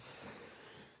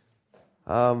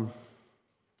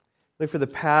For the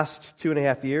past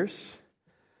 2.5 years,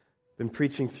 I've been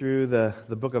preaching through the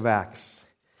book of Acts.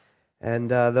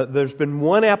 And there's been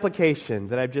one application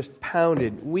that I've just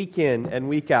pounded week in and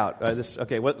week out.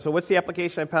 So what's the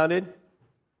application I pounded?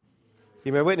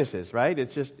 Be my witnesses, right?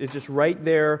 It's just right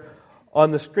there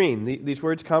on the screen. These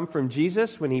words come from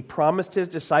Jesus when He promised His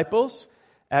disciples,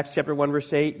 Acts chapter 1,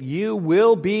 verse 8, "You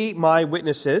will be my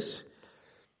witnesses."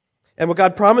 And what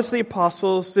God promised the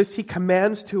apostles, this He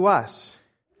commands to us,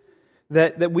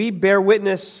 that we bear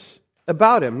witness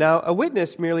about Him. Now, a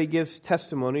witness merely gives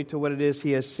testimony to what it is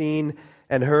he has seen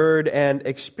and heard and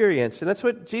experienced. And that's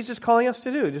what Jesus is calling us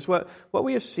to do. Just what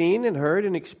we have seen and heard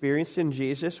and experienced in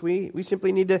Jesus, we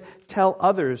simply need to tell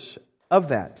others of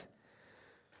that.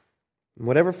 In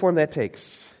whatever form that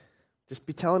takes, just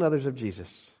be telling others of Jesus.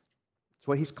 It's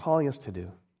what He's calling us to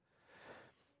do.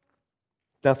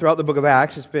 Now, throughout the book of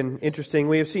Acts, it's been interesting.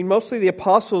 We have seen mostly the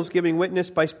apostles giving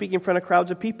witness by speaking in front of crowds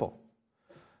of people.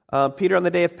 Peter, on the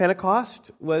day of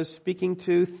Pentecost, was speaking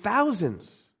to thousands,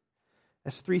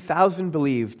 as 3,000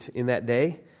 believed in that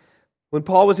day. When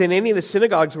Paul was in any of the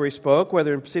synagogues where he spoke,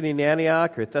 whether in city in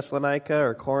Antioch or Thessalonica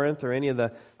or Corinth or any of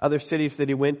the other cities that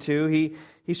he went to,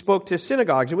 he spoke to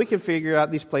synagogues. And we can figure out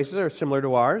these places are similar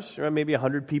to ours, around maybe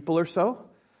 100 people or so.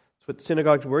 That's what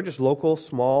synagogues were, just local,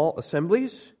 small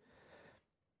assemblies.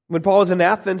 When Paul was in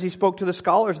Athens, he spoke to the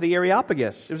scholars of the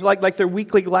Areopagus. It was like their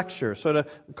weekly lecture, so to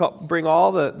bring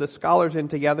all the scholars in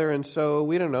together. And so,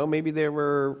 we don't know, maybe there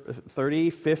were 30,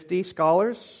 50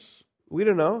 scholars. We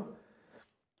don't know.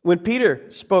 When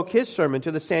Peter spoke his sermon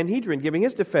to the Sanhedrin, giving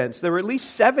his defense, there were at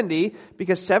least 70,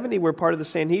 because 70 were part of the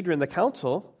Sanhedrin, the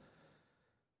council,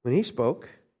 when he spoke.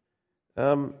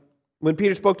 When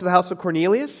Peter spoke to the house of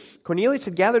Cornelius, Cornelius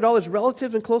had gathered all his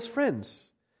relatives and close friends.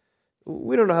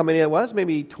 We don't know how many it was,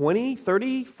 maybe 20,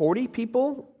 30, 40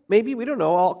 people, maybe, we don't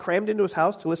know, all crammed into his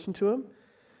house to listen to him.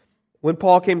 When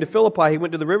Paul came to Philippi, he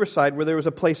went to the riverside where there was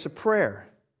a place of prayer.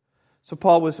 So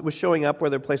Paul was showing up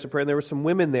where there was a place of prayer, and there were some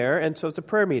women there, and so it's a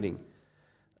prayer meeting.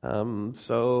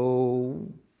 So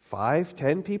 5,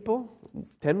 10 people,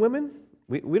 10 women,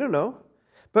 we don't know.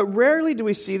 But rarely do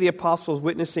we see the apostles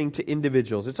witnessing to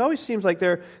individuals. It always seems like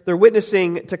they're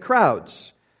witnessing to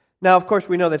crowds. Now, of course,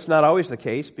 we know that's not always the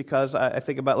case, because I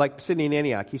think about like Sidney in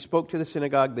Antioch. He spoke to the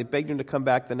synagogue. They begged him to come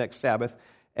back the next Sabbath.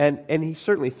 And he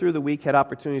certainly through the week had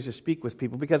opportunities to speak with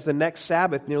people, because the next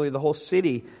Sabbath, nearly the whole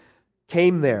city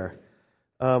came there.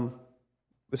 So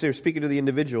they were speaking to the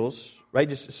individuals, right?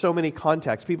 Just so many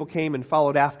contacts. People came and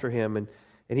followed after him, and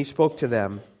he spoke to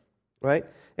them, right?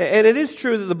 And it is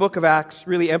true that the book of Acts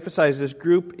really emphasizes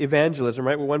group evangelism,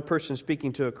 right? Where one person is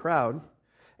speaking to a crowd.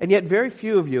 And yet very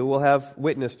few of you will have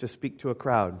witness to speak to a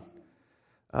crowd.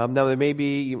 Now there may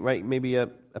be, right, maybe a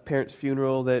parent's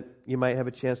funeral that you might have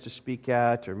a chance to speak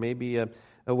at, or maybe a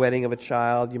wedding of a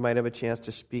child you might have a chance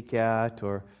to speak at,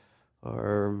 or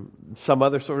some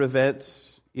other sort of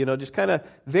events. You know, just kind of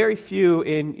very few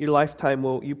in your lifetime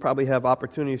will you probably have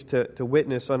opportunities to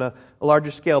witness on a larger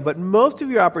scale. But most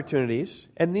of your opportunities,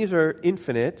 and these are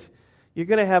infinite, you're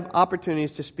going to have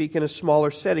opportunities to speak in a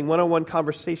smaller setting, one-on-one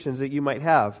conversations that you might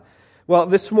have. Well,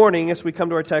 this morning, as we come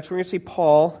to our text, we're going to see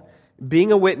Paul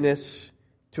being a witness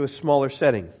to a smaller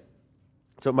setting.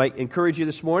 So it might encourage you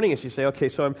this morning as you say, okay,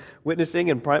 so I'm witnessing,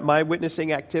 and my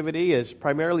witnessing activity is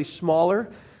primarily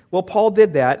smaller. Well, Paul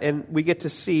did that, and we get to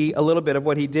see a little bit of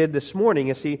what he did this morning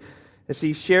as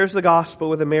he shares the gospel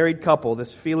with a married couple,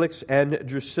 this Felix and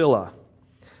Drusilla.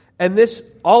 And this,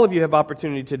 all of you have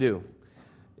opportunity to do.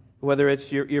 Whether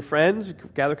it's your friends,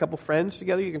 gather a couple friends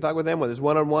together, you can talk with them. Whether it's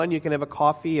one-on-one, you can have a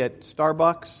coffee at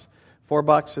Starbucks.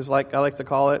 $4 is like I like to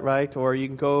call it, right? Or you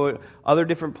can go other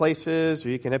different places, or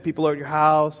you can have people over at your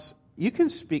house. You can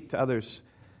speak to others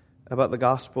about the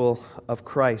gospel of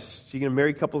Christ. So you can have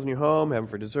married couples in your home, have them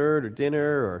for dessert or dinner,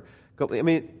 or go. I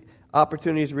mean,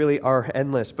 opportunities really are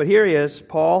endless. But here he is,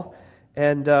 Paul,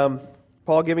 and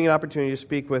Paul giving an opportunity to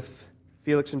speak with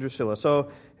Felix and Drusilla.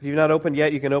 So if you've not opened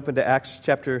yet, you can open to Acts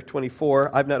chapter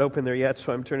 24. I've not opened there yet,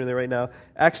 so I'm turning there right now.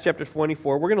 Acts chapter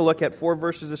 24. We're going to look at 4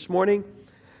 verses this morning.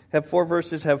 Have 4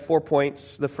 verses, have 4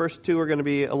 points. The first 2 are going to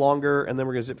be longer, and then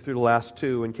we're going to zip through the last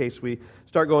 2 in case we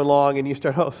start going long and you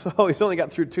start, he's only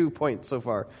got through 2 points so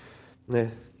far.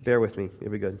 Bear with me.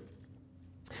 It'll be good.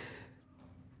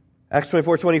 Acts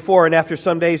 24:24, and after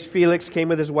some days Felix came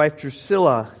with his wife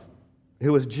Drusilla,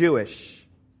 who was Jewish.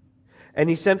 And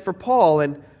he sent for Paul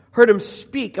and heard him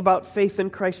speak about faith in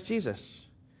Christ Jesus.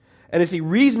 And as he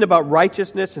reasoned about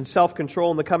righteousness and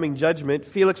self-control in the coming judgment,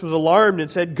 Felix was alarmed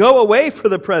and said, "Go away for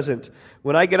the present.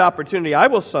 When I get opportunity, I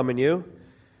will summon you."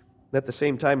 At the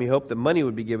same time, he hoped that money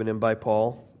would be given him by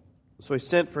Paul, So he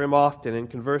sent for him often and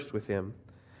conversed with him.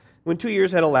 When 2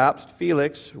 years had elapsed,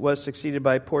 Felix was succeeded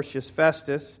by Porcius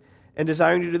Festus, and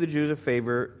desiring to do the Jews a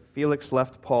favor, Felix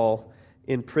left Paul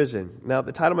in prison. Now,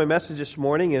 the title of my message this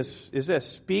morning is this: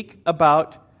 Speak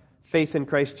about faith in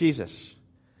Christ Jesus.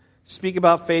 Speak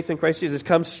about faith in Christ Jesus. It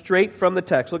comes straight from the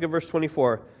text. Look at verse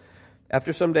 24.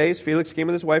 After some days, Felix came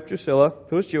with his wife Drusilla,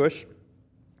 who was Jewish,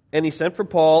 and he sent for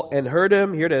Paul and heard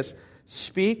him, here it is,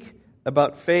 speak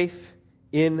about faith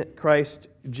in Christ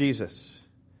Jesus.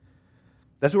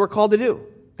 That's what we're called to do.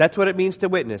 That's what it means to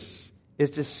witness,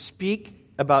 is to speak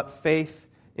about faith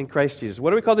in Christ Jesus.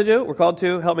 What are we called to do? We're called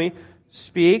to, help me,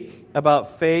 speak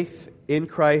about faith in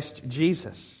Christ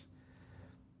Jesus.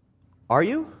 Are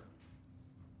you?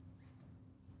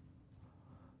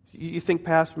 You think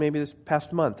past maybe this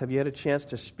past month, have you had a chance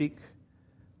to speak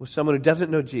with someone who doesn't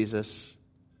know Jesus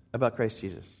about Christ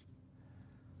Jesus?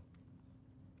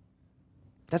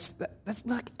 That's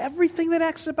not everything that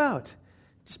Acts is about.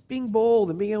 Just being bold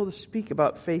and being able to speak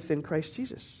about faith in Christ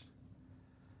Jesus.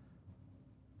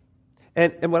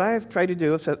 And what I have tried to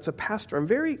do as a pastor, I'm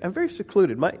very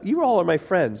secluded. You all are my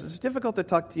friends. It's difficult to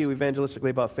talk to you evangelistically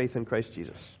about faith in Christ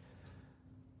Jesus.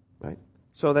 Right?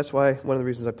 So that's why one of the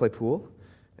reasons I play pool.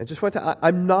 And just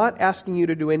I'm not asking you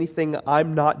to do anything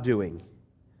I'm not doing.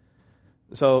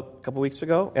 So a couple weeks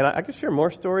ago, and I could share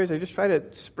more stories. I just try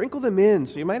to sprinkle them in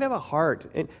so you might have a heart.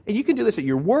 And you can do this at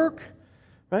your work,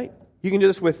 right? You can do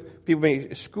this with people maybe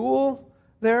at school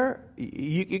there.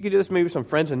 You can do this maybe with some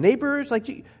friends and neighbors. I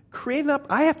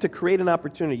have to create an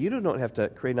opportunity. You don't have to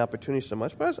create an opportunity so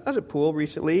much. But I was at pool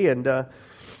recently, and a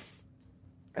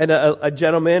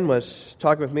gentleman was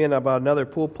talking with me about another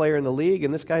pool player in the league,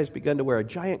 and this guy has begun to wear a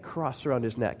giant cross around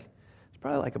his neck. It's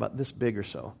probably like about this big or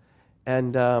so.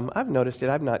 And I've noticed it.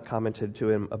 I've not commented to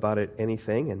him about it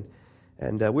anything.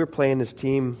 And we were playing this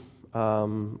team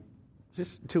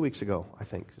just 2 weeks ago, I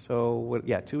think. So,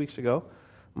 2 weeks ago,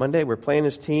 Monday, we're playing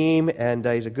his team, and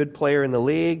he's a good player in the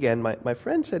league. And my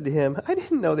friend said to him, I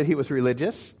didn't know that he was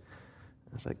religious.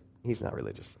 I was like, he's not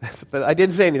religious. But I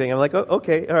didn't say anything. I'm like, oh,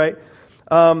 okay, all right.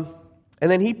 And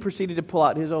then he proceeded to pull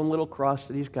out his own little cross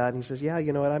that he's got, and he says, yeah,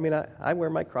 you know what, I mean, I wear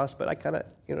my cross, but I kind of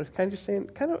just saying,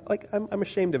 I'm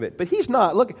ashamed of it. But he's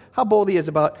not. Look how bold he is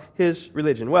about his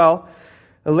religion. Well,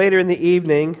 later in the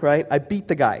evening, right, I beat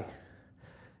the guy.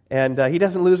 And he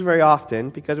doesn't lose very often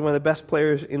because he's one of the best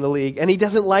players in the league, and he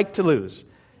doesn't like to lose.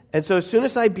 And so as soon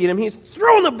as I beat him, he's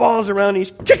throwing the balls around,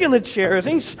 he's kicking the chairs,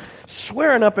 and he's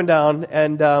swearing up and down.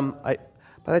 And by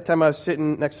that time I was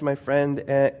sitting next to my friend,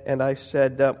 and I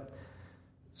said,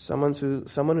 someone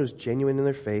who's genuine in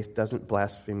their faith doesn't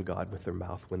blaspheme God with their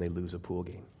mouth when they lose a pool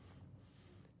game.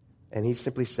 And he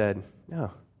simply said,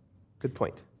 no, good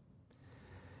point.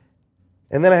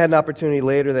 And then I had an opportunity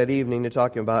later that evening to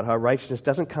talk about how righteousness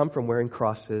doesn't come from wearing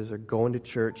crosses or going to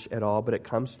church at all, but it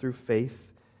comes through faith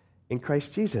in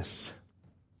Christ Jesus.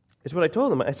 It's what I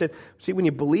told him. I said, see, when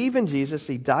you believe in Jesus,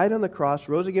 He died on the cross,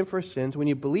 rose again for sins, when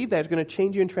you believe that, it's going to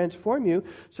change you and transform you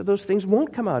so those things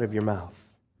won't come out of your mouth.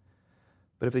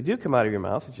 But if they do come out of your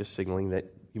mouth, it's just signaling that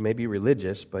you may be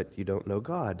religious, but you don't know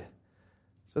God.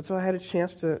 So that's what I had a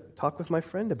chance to talk with my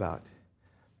friend about.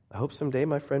 I hope someday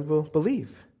my friend will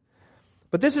believe.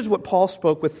 But this is what Paul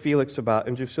spoke with Felix about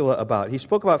and Drusilla about. He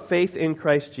spoke about faith in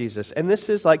Christ Jesus. And this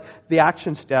is like the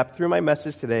action step through my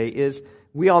message today is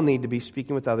we all need to be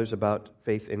speaking with others about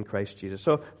faith in Christ Jesus.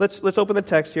 So let's open the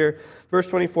text here. Verse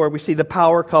 24, we see the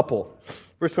power couple.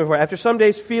 Verse 24, after some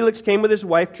days Felix came with his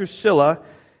wife Drusilla,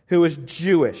 who was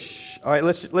Jewish. All right,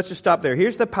 let's just stop there.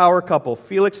 Here's the power couple,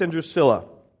 Felix and Drusilla.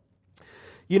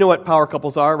 You know what power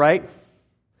couples are, right?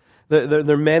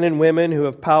 They're men and women who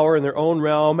have power in their own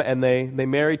realm, and they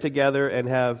marry together and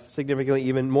have significantly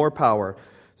even more power.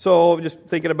 So just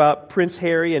thinking about Prince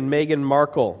Harry and Meghan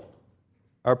Markle,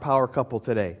 our power couple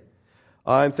today.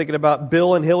 I'm thinking about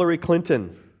Bill and Hillary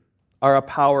Clinton, are a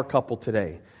power couple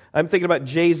today. I'm thinking about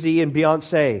Jay-Z and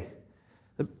Beyonce,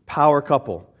 the power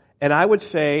couple. And I would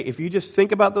say, if you just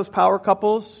think about those power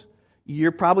couples,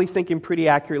 you're probably thinking pretty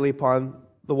accurately upon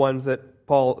the ones that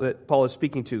Paul is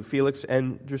speaking to, Felix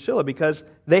and Drusilla, because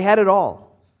they had it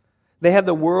all. They had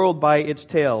the world by its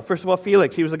tail. First of all,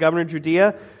 Felix, he was the governor of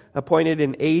Judea, appointed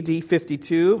in AD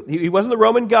 52. He wasn't the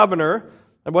Roman governor,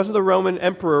 he wasn't the Roman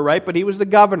emperor, right? But he was the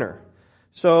governor.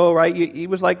 So, right, he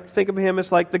was like, think of him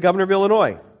as like the governor of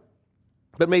Illinois.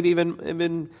 But maybe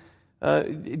even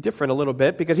different a little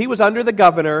bit, because he was under the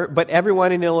governor, but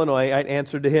everyone in Illinois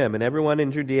answered to him, and everyone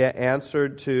in Judea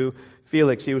answered to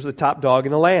Felix. He was the top dog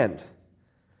in the land.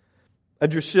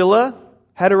 Drusilla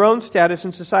had her own status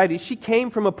in society. She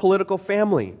came from a political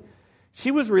family.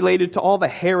 She was related to all the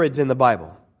Herods in the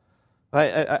Bible.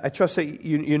 I trust that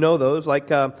you know those, like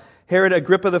Herod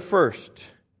Agrippa I.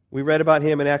 We read about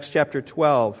him in Acts chapter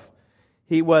 12.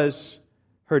 He was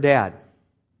her dad.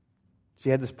 She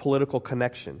had this political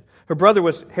connection. Her brother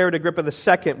was Herod Agrippa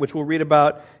II, which we'll read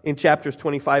about in chapters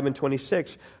 25 and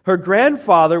 26. Her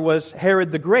grandfather was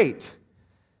Herod the Great.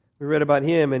 We read about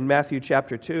him in Matthew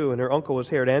chapter 2, and her uncle was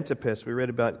Herod Antipas. We read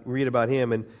about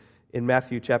him in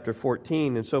Matthew chapter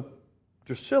 14. And so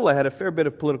Drusilla had a fair bit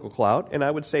of political clout, and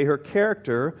I would say her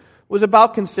character was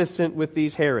about consistent with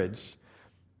these Herods.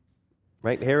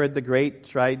 Right? Herod the Great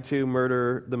tried to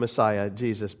murder the Messiah,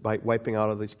 Jesus, by wiping out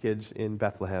all these kids in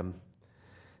Bethlehem.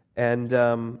 And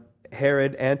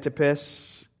Herod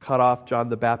Antipas cut off John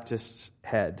the Baptist's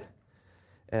head.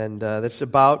 And that's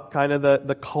about kind of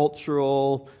the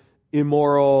cultural,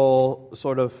 immoral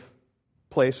sort of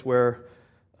place where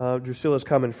Drusilla's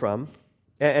coming from.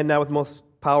 And now with most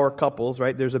power couples,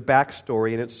 right, there's a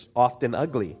backstory, and it's often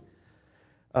ugly.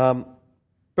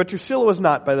 But Drusilla was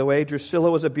not, by the way. Drusilla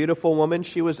was a beautiful woman.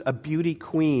 She was a beauty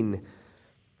queen.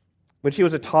 When she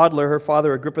was a toddler, her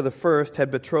father, Agrippa I,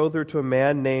 had betrothed her to a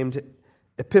man named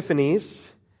Epiphanes,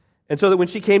 and so that when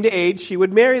she came to age, she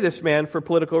would marry this man for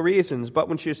political reasons. But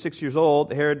when she was 6 years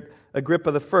old, Herod Agrippa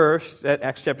I, at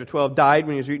Acts chapter 12, died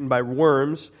when he was eaten by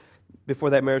worms before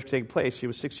that marriage could take place. She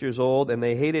was 6 years old, and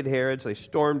they hated Herod, so they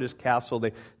stormed his castle.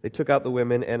 They took out the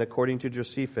women, and according to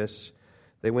Josephus,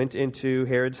 they went into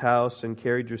Herod's house and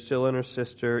carried Drusilla and her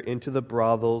sister into the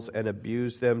brothels and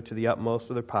abused them to the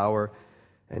utmost of their power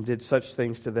and did such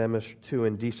things to them as too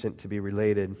indecent to be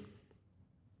related.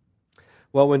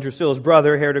 Well, when Drusilla's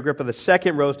brother, Herod Agrippa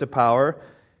II, rose to power,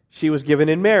 she was given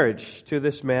in marriage to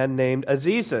this man named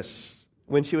Azizus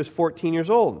when she was 14 years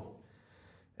old.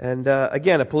 And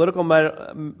again, a political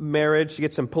marriage to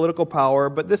get some political power,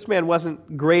 but this man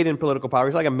wasn't great in political power.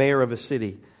 He's like a mayor of a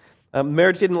city.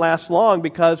 Marriage didn't last long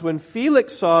because when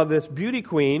Felix saw this beauty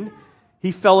queen,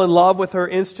 he fell in love with her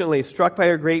instantly, struck by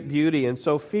her great beauty. And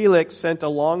so Felix sent a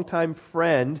longtime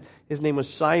friend, his name was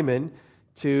Simon,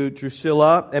 to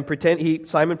Drusilla, and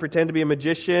Simon pretended to be a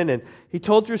magician, and he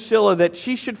told Drusilla that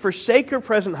she should forsake her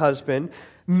present husband,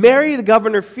 marry the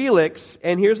governor Felix,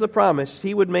 and here's the promise,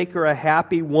 he would make her a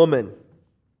happy woman.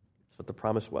 That's what the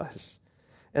promise was.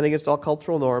 And against all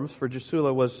cultural norms, for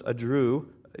Drusilla was a Jew.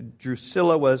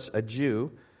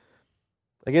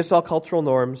 Against all cultural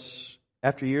norms,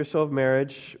 after a year or so of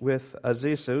marriage with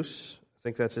Azizus, I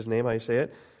think that's his name, how you say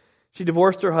it, she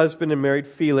divorced her husband and married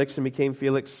Felix and became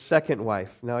Felix's second wife.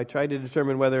 Now, I tried to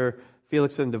determine whether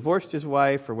Felix then divorced his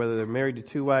wife or whether they're married to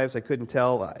two wives. I couldn't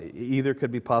tell. Either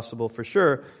could be possible for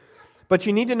sure. But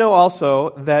you need to know also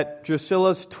that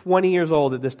Drusilla's 20 years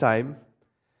old at this time,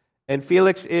 and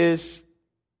Felix is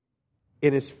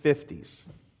in his 50s.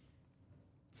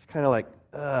 It's kind of like,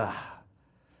 ugh.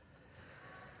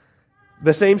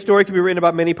 The same story can be written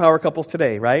about many power couples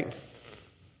today, right?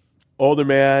 Older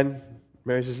man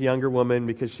marries his younger woman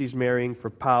because she's marrying for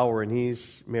power and he's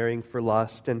marrying for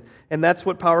lust. And that's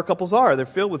what power couples are. They're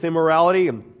filled with immorality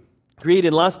and greed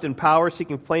and lust and power,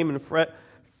 seeking fame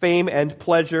and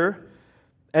pleasure.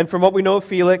 And from what we know of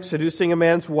Felix, seducing a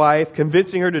man's wife,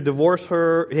 convincing her to divorce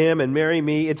him and marry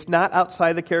me, it's not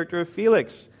outside the character of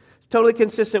Felix. It's totally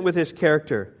consistent with his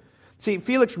character. See,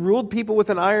 Felix ruled people with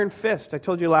an iron fist. I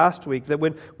told you last week that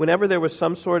whenever there was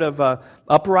some sort of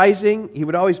uprising, he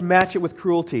would always match it with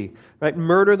cruelty, right?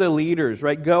 Murder the leaders,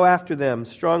 right? Go after them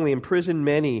strongly, imprison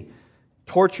many,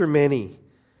 torture many.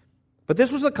 But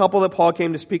this was the couple that Paul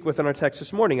came to speak with in our text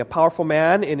this morning. A powerful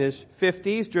man in his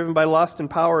 50s, driven by lust and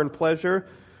power and pleasure,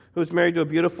 who was married to a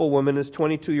beautiful woman, his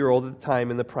 22-year-old at the time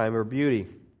in the prime of her beauty.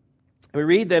 We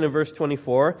read then in verse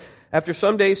 24, after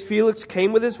some days Felix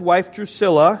came with his wife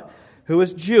Drusilla, who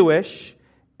was Jewish,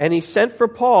 and he sent for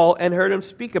Paul and heard him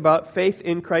speak about faith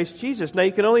in Christ Jesus. Now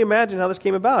you can only imagine how this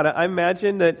came about. I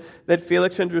imagine that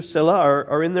Felix and Drusilla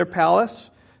are in their palace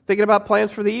thinking about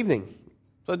plans for the evening.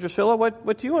 So Drusilla,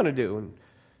 what do you want to do?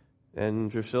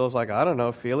 And Drusilla's like, I don't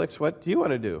know, Felix, what do you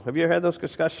want to do? Have you ever had those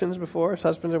discussions before as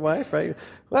husband and wife, right?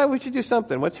 Well, we should do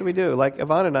something. What should we do? Like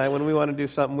Yvonne and I, when we want to do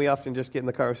something, we often just get in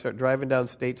the car and start driving down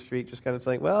State Street, just kind of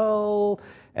saying, well,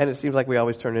 and it seems like we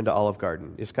always turn into Olive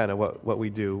Garden is kind of what we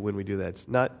do when we do that. It's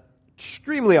not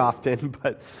extremely often,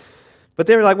 but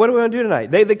they were like, what do we want to do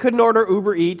tonight? They couldn't order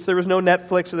Uber Eats. There was no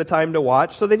Netflix at the time to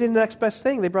watch, so they did the next best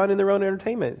thing. They brought in their own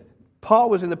entertainment. Paul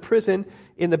was in the prison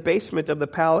in the basement of the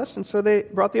palace, and so they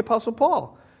brought the Apostle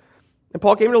Paul. And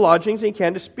Paul came to lodgings, and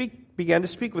he began to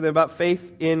speak with them about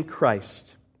faith in Christ.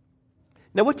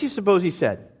 Now, what do you suppose he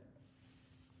said?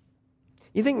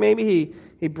 You think maybe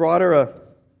he brought her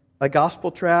a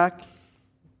gospel tract,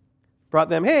 brought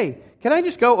them, hey, can I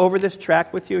just go over this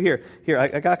track with you? Here,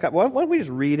 I got, why don't we just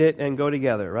read it and go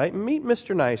together, right? Meet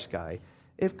Mr. Nice Guy.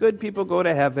 If good people go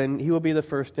to heaven, he will be the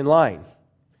first in line.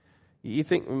 You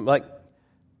think, like,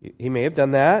 he may have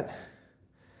done that.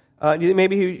 Do you think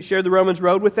maybe he shared the Romans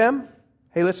road with them?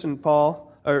 Hey, listen,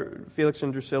 Paul, or Felix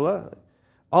and Drusilla,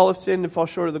 all have sinned and fall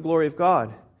short of the glory of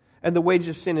God. And the wages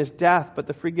of sin is death, but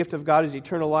the free gift of God is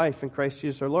eternal life in Christ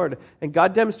Jesus our Lord. And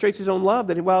God demonstrates His own love,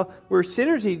 that while we're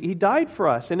sinners, He died for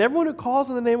us. And everyone who calls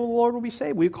on the name of the Lord will be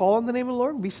saved. Will you call on the name of the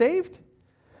Lord and be saved?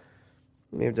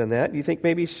 You may have done that. Do you think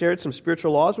maybe He shared some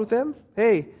spiritual laws with them?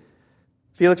 Hey,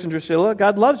 Felix and Drusilla,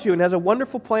 God loves you and has a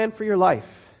wonderful plan for your life.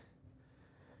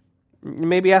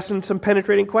 Maybe ask them some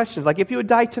penetrating questions, like if you would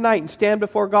die tonight and stand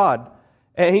before God,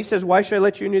 and He says, why should I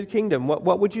let you into the kingdom?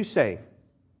 What would you say?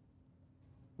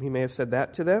 He may have said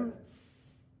that to them.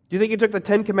 Do you think He took the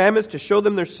 10 Commandments to show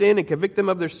them their sin and convict them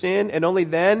of their sin, and only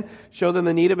then show them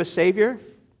the need of a Savior?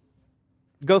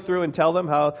 Go through and tell them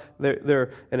how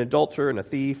they're an adulterer and a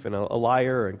thief and a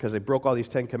liar, and because they broke all these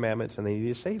 10 Commandments and they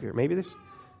need a Savior. Maybe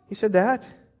He said that.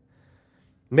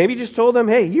 Maybe He just told them,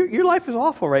 hey, your life is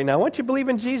awful right now. Why don't you believe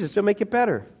in Jesus? He'll make it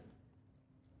better.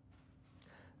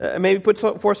 Maybe put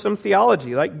forth some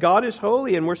theology, like God is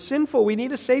holy and we're sinful. We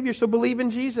need a Savior, so believe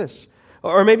in Jesus.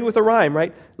 Or maybe with a rhyme,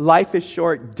 right? Life is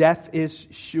short, death is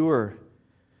sure.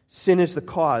 Sin is the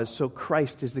cause, so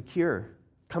Christ is the cure.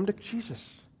 Come to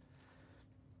Jesus.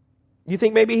 You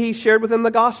think maybe He shared with them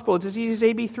the gospel? It's as easy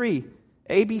as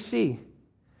ABC.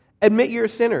 Admit you're a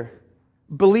sinner.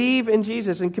 Believe in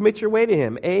Jesus and commit your way to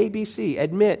Him. ABC.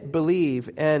 Admit, believe,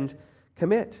 and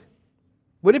commit.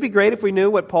 Wouldn't it be great if we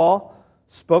knew what Paul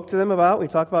spoke to them about when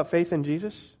we talk about faith in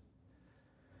Jesus?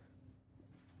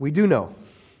 We do know.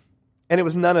 And it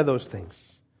was none of those things.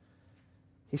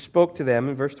 He spoke to them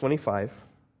in verse 25.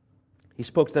 He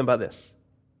spoke to them about this.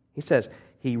 He says,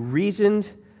 He reasoned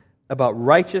about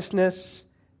righteousness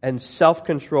and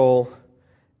self-control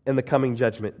in the coming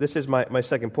judgment. This is my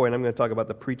second point. I'm going to talk about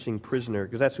the preaching prisoner,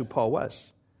 because that's who Paul was.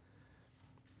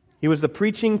 He was the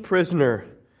preaching prisoner,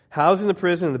 housed in the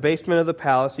prison in the basement of the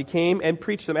palace. He came and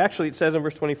preached them. Actually, it says in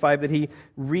verse 25 that He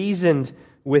reasoned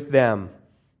with them.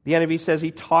 The NIV says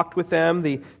He talked with them.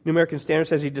 The New American Standard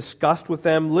says He discussed with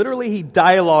them. Literally, He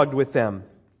dialogued with them,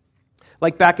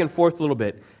 like back and forth a little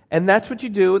bit. And that's what you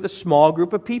do with a small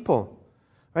group of people,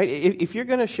 right? If you're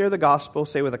going to share the gospel,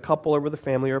 say with a couple or with a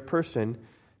family or a person,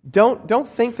 don't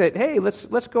think that, hey, let's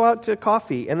go out to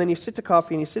coffee, and then you sit to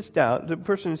coffee and he sits down. The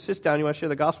person sits down, you want to share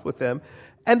the gospel with them,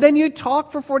 and then you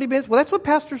talk for 40 minutes. Well, that's what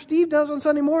Pastor Steve does on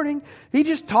Sunday morning. He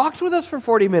just talks with us for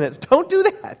 40 minutes. Don't do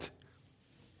that.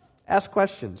 Ask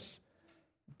questions.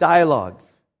 Dialogue.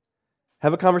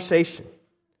 Have a conversation.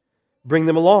 Bring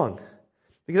them along.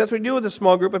 Because that's what you do with a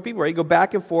small group of people, right? You go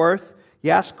back and forth.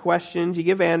 You ask questions. You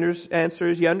give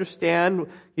answers. You understand.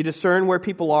 You discern where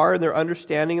people are in their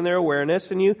understanding and their awareness.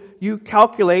 And you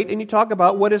calculate and you talk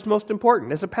about what is most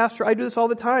important. As a pastor, I do this all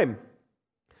the time.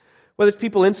 Whether it's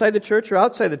people inside the church or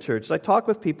outside the church. I talk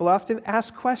with people, I often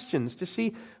ask questions to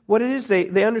see what it is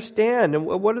they understand and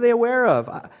what are they aware of.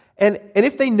 And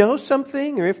if they know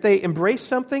something or if they embrace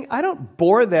something, I don't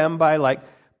bore them by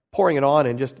pouring it on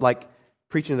and just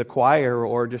preaching to the choir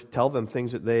or just tell them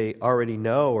things that they already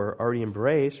know or already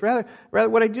embrace. Rather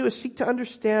what I do is seek to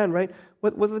understand, right,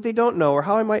 what they don't know or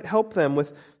how I might help them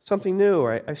with something new,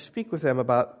 or I speak with them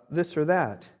about this or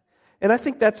that. And I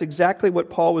think that's exactly what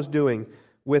Paul was doing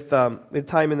with the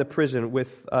time in the prison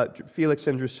with Felix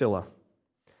and Drusilla.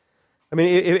 I mean,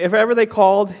 if ever they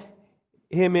called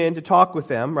him in to talk with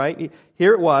them, right?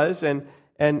 Here it was, and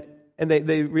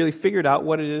they really figured out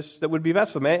what it is that would be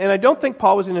best for them. And I don't think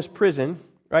Paul was in his prison,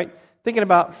 right? Thinking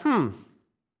about,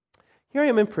 here I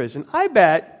am in prison. I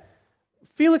bet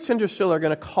Felix and Drusilla are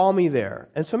going to call me there.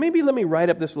 And so maybe let me write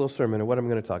up this little sermon of what I'm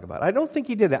going to talk about. I don't think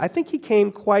he did that. I think he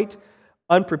came quite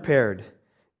unprepared,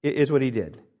 is what he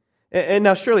did. And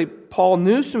now surely Paul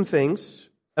knew some things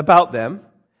about them.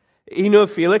 He knew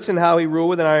of Felix and how he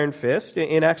ruled with an iron fist.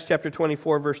 In Acts chapter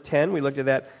 24, verse 10, we looked at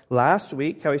that last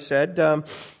week, how he said,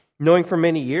 knowing for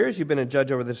many years you've been a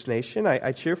judge over this nation,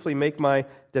 I cheerfully make my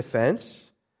defense.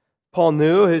 Paul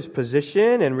knew his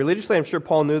position, and religiously I'm sure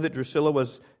Paul knew that Drusilla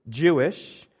was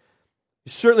Jewish.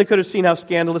 You certainly could have seen how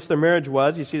scandalous their marriage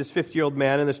was. You see this 50-year-old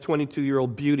man and this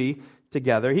 22-year-old beauty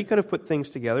together. He could have put things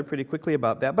together pretty quickly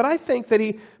about that. But I think that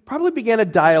he probably began a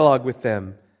dialogue with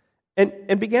them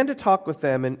and began to talk with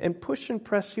them and push and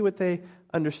press, see what they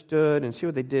understood and see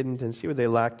what they didn't and see where they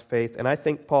lacked faith. And I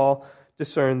think Paul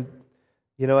discerned,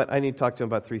 you know what, I need to talk to them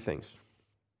about three things.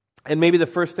 And maybe the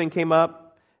first thing came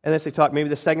up, and as they talked, maybe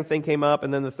the second thing came up,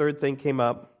 and then the third thing came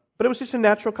up. But it was just a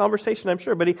natural conversation, I'm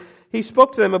sure. But he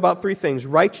spoke to them about three things: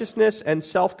 righteousness and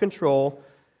self-control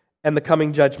and the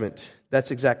coming judgment.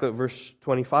 That's exactly what verse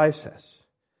 25 says.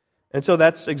 And so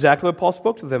that's exactly what Paul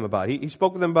spoke to them about. He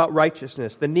spoke to them about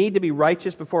righteousness, the need to be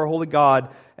righteous before a holy God,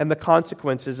 and the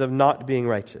consequences of not being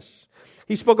righteous.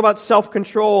 He spoke about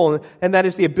self-control, and that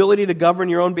is the ability to govern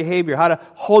your own behavior, how to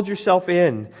hold yourself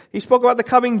in. He spoke about the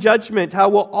coming judgment, how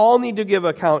we'll all need to give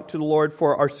account to the Lord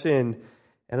for our sin.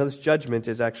 And this judgment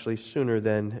is actually sooner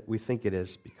than we think it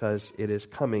is, because it is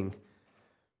coming.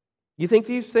 You think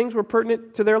these things were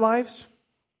pertinent to their lives?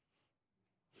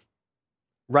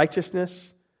 Righteousness,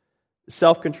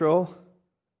 self-control,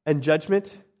 and judgment?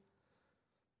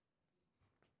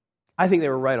 I think they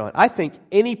were right on. I think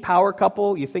any power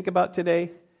couple you think about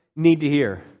today need to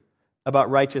hear about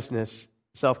righteousness,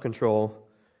 self-control,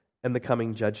 and the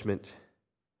coming judgment.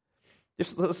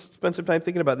 Just let's spend some time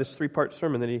thinking about this three-part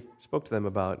sermon that he spoke to them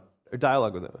about, or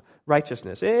dialogue with them.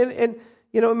 Righteousness. And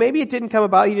maybe it didn't come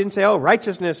about. He didn't say, oh,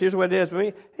 righteousness, here's what it is. But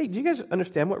maybe, hey, do you guys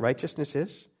understand what righteousness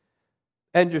is?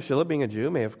 And Drusilla, being a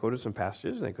Jew, may have quoted some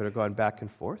passages, and they could have gone back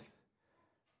and forth.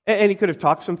 And he could have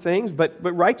talked some things, but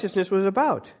righteousness was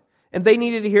about. And they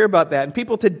needed to hear about that. And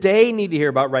people today need to hear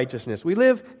about righteousness. We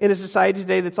live in a society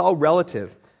today that's all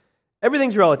relative.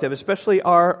 Everything's relative, especially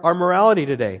our morality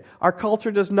today. Our culture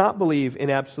does not believe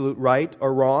in absolute right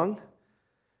or wrong.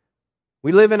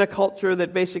 We live in a culture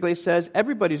that basically says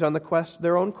everybody's on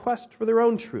their own quest for their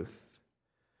own truth.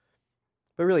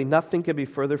 But really, nothing could be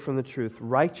further from the truth.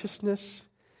 Righteousness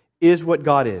is what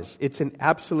God is. It's an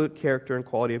absolute character and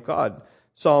quality of God.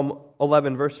 Psalm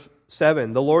 11, verse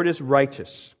 7, the Lord is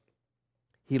righteous.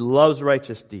 He loves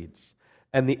righteous deeds,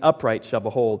 and the upright shall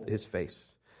behold His face.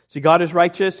 See, God is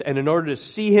righteous, and in order to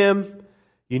see Him,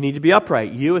 you need to be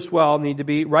upright. You as well need to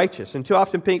be righteous. And too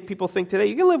often people think today,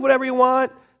 you can live whatever you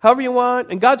want, however you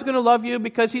want, and God's going to love you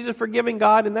because He's a forgiving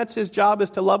God, and that's His job,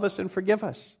 is to love us and forgive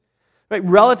us. Right?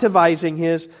 Relativizing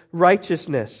His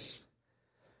righteousness.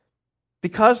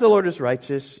 Because the Lord is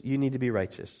righteous, you need to be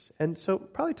righteous. And so,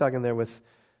 probably talking there with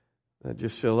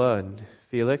Drusilla and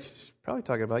Felix, probably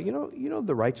talking about, you know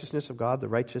the righteousness of God, the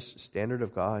righteous standard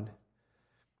of God.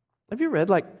 Have you read,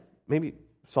 maybe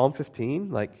Psalm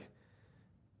 15, like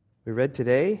we read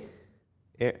today?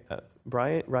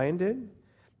 Ryan did?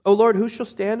 O Lord, who shall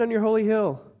stand on your holy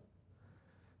hill?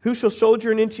 Who shall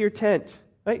sojourn into your tent?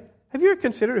 Right? Have you ever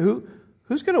considered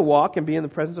who's going to walk and be in the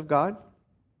presence of God?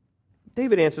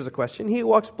 David answers the question. He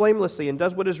walks blamelessly and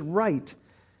does what is right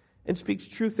and speaks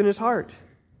truth in his heart.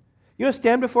 You want to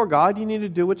stand before God, you need to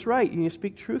do what's right. You need to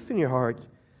speak truth in your heart.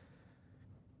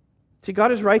 See,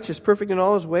 God is righteous, perfect in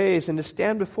all His ways, and to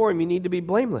stand before Him, you need to be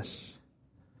blameless.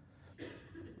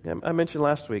 I mentioned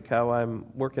last week how I'm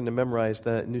working to memorize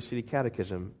the New City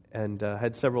Catechism, and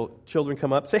had several children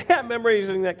come up and say, I'm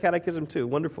memorizing that catechism too.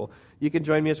 Wonderful. You can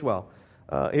join me as well.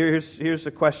 Here's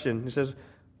a question. It says,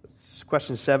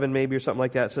 question 7 maybe or something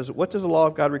like that. It says, what does the law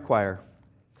of God require?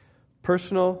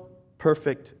 Personal,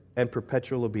 perfect, and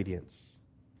perpetual obedience.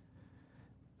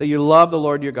 That you love the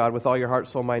Lord your God with all your heart,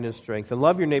 soul, mind, and strength, and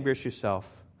love your neighbor as yourself.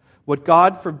 What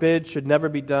God forbids should never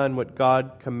be done. What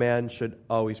God commands should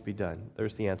always be done.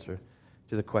 There's the answer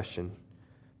to the question.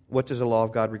 What does the law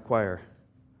of God require?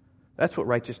 That's what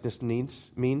righteousness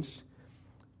means.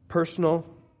 Personal,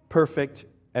 perfect,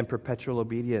 and perpetual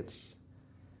obedience.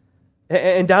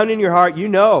 And down in your heart, you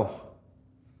know,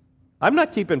 I'm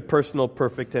not keeping personal,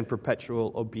 perfect, and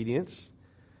perpetual obedience.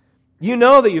 You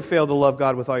know that you failed to love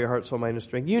God with all your heart, soul, mind, and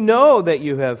strength. You know that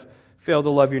you have failed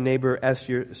to love your neighbor as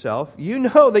yourself. You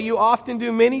know that you often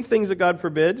do many things that God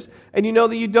forbids, and you know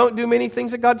that you don't do many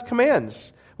things that God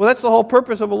commands. Well, that's the whole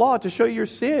purpose of a law, to show your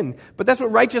sin. But that's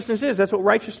what righteousness is. That's what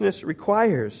righteousness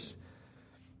requires.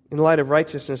 In light of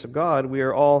righteousness of God, we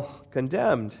are all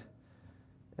condemned.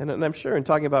 And I'm sure in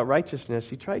talking about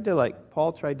righteousness,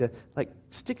 Paul tried to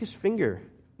stick his finger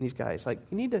in these guys.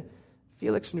 You need to,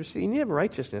 Felix and Drusilla, you need to have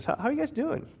righteousness. How are you guys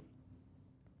doing?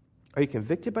 Are you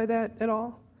convicted by that at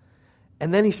all?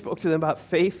 And then he spoke to them about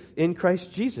faith in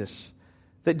Christ Jesus.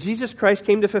 That Jesus Christ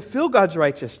came to fulfill God's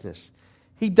righteousness.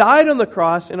 He died on the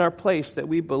cross in our place, that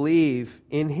we believe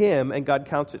in Him and God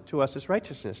counts it to us as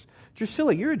righteousness.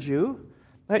 Drusilla, you're a Jew.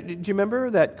 Do you remember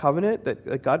that covenant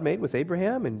that God made with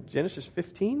Abraham in Genesis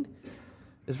 15?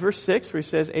 It's verse 6 where He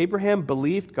says, Abraham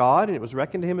believed God and it was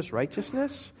reckoned to him as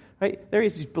righteousness. Right? There he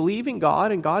is. He's believing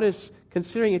God and God is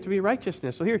considering it to be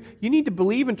righteousness. So here, you need to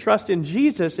believe and trust in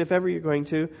Jesus if ever you're going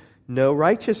to know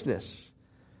righteousness.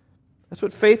 That's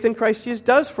what faith in Christ Jesus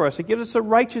does for us. It gives us the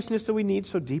righteousness that we need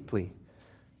so deeply.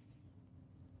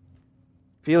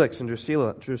 Felix and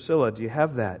Drusilla, do you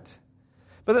have that?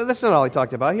 But that's not all he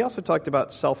talked about. He also talked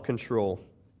about self-control.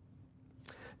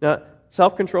 Now,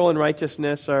 self-control and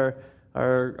righteousness are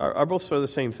both sort of the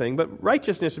same thing, but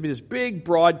righteousness would be this big,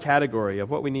 broad category of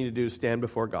what we need to do to stand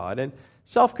before God, and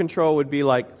self-control would be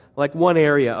like one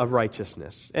area of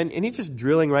righteousness. And he's just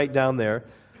drilling right down there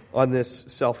on this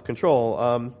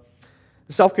self-control.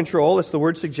 Self-control, as the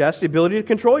word suggests, the ability to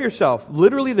control yourself.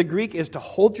 Literally, the Greek is to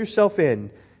hold yourself in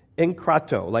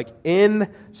krato, like in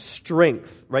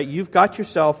strength, right? You've got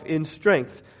yourself in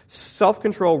strength.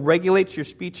 Self-control regulates your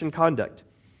speech and conduct.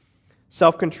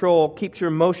 Self-control keeps your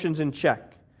emotions in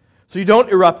check, so you don't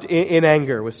erupt in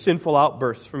anger with sinful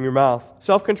outbursts from your mouth.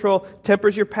 Self-control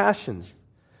tempers your passions,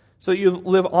 so you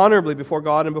live honorably before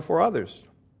God and before others.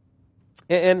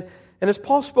 And as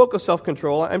Paul spoke of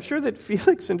self-control, I'm sure that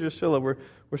Felix and Drusilla were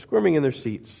squirming in their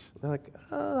seats. They're like,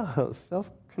 oh,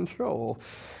 self-control.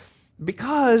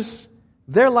 Because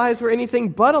their lives were anything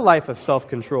but a life of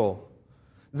self-control.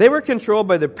 They were controlled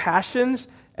by their passions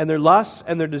and their lusts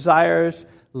and their desires,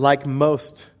 like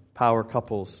most power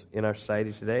couples in our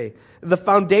society today. The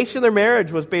foundation of their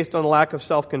marriage was based on a lack of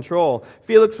self-control.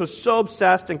 Felix was so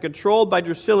obsessed and controlled by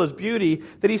Drusilla's beauty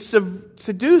that he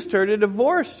seduced her to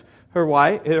divorce her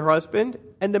husband,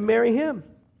 and to marry him.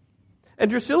 And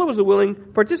Drusilla was a willing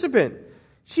participant.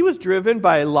 She was driven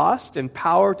by lust and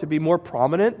power to be more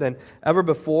prominent than ever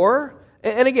before.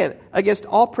 And again, against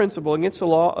all principle, against the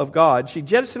law of God, she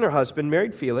jettisoned her husband,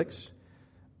 married Felix,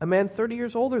 a man 30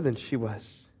 years older than she was.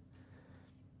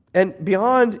 And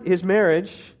beyond his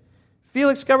marriage,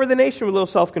 Felix covered the nation with little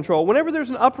self-control. Whenever there's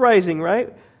an uprising,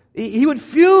 right, he would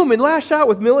fume and lash out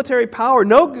with military power.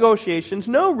 No negotiations,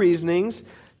 no reasonings,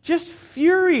 just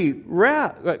fury,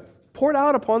 wrath, poured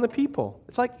out upon the people.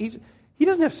 It's like he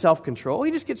doesn't have self-control.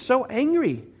 He just gets so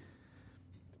angry.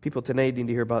 People today need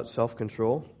to hear about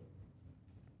self-control.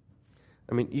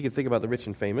 I mean, you can think about the rich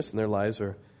and famous, and their lives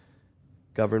are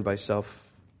governed by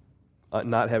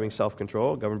not having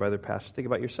self-control, governed by their passions. Think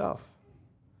about yourself.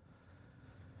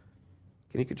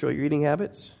 Can you control your eating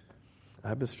habits?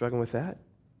 I've been struggling with that.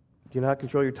 Do you not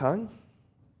control your tongue?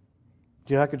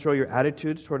 Do you not control your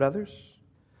attitudes toward others?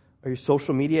 Or your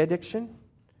social media addiction?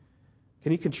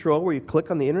 Can you control where you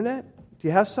click on the internet? Do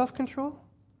you have self-control?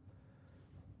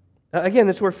 Again,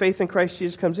 that's where faith in Christ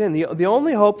Jesus comes in. The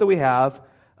only hope that we have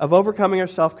of overcoming our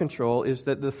self-control is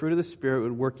that the fruit of the Spirit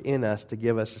would work in us to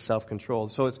give us a self-control.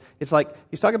 So it's like,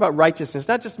 he's talking about righteousness,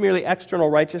 not just merely external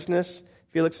righteousness,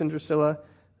 Felix and Drusilla.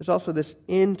 There's also this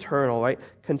internal, right,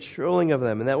 controlling of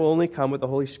them. And that will only come with the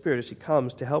Holy Spirit as He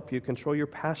comes to help you control your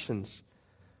passions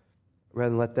rather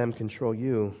than let them control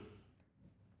you.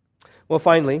 Well,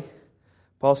 finally,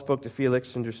 Paul spoke to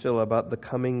Felix and Drusilla about the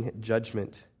coming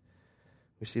judgment.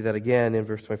 We see that again in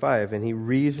verse 25. And he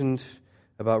reasoned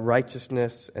about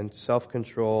righteousness and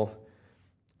self-control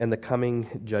and the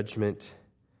coming judgment. Do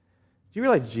you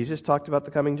realize Jesus talked about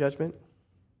the coming judgment?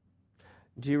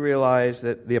 Do you realize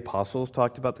that the apostles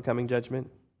talked about the coming judgment?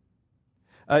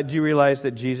 Do you realize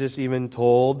that Jesus even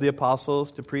told the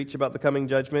apostles to preach about the coming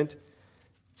judgment?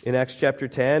 In Acts chapter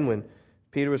 10, when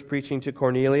Peter was preaching to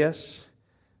Cornelius,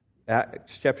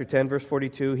 Acts chapter 10, verse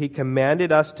 42, he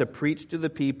commanded us to preach to the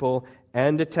people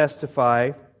and to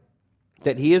testify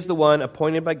that he is the one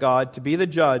appointed by God to be the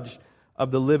judge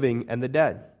of the living and the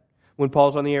dead. When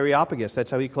Paul's on the Areopagus,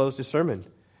 that's how he closed his sermon.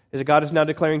 Is that God is now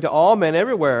declaring to all men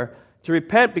everywhere to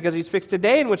repent because He's fixed a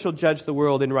day in which He'll judge the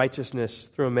world in righteousness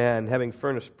through a man, having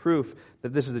furnished proof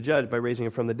that this is the judge by raising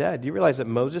him from the dead. Do you realize that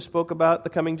Moses spoke about the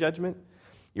coming judgment?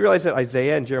 You realize that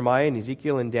Isaiah and Jeremiah and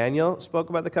Ezekiel and Daniel spoke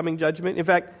about the coming judgment? In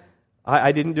fact,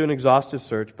 I didn't do an exhaustive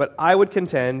search, but I would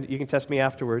contend, you can test me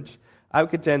afterwards, I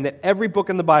would contend that every book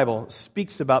in the Bible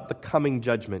speaks about the coming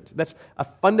judgment. That's a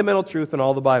fundamental truth in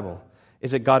all the Bible,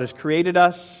 is that God has created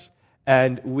us,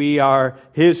 and we are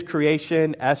His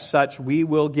creation. As such, we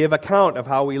will give account of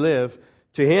how we live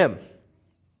to Him.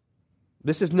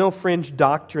 This is no fringe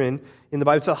doctrine in the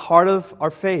Bible. It's the heart of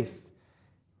our faith.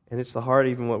 And it's the heart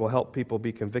even what will help people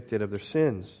be convicted of their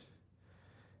sins.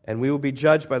 And we will be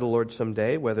judged by the Lord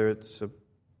someday, whether it's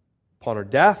upon our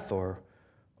death or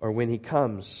when He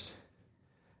comes.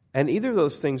 And either of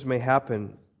those things may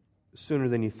happen sooner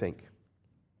than you think.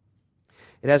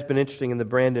 It has been interesting in the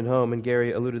Brandon home, and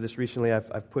Gary alluded to this recently.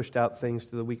 I've pushed out things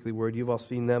to the Weekly Word. You've all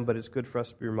seen them, but it's good for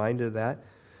us to be reminded of that.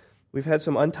 We've had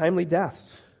some untimely deaths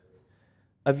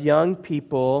of young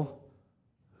people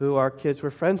who our kids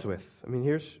were friends with. I mean,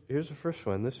 here's the first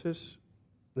one. This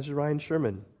is Ryan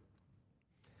Sherman.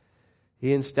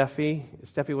 He and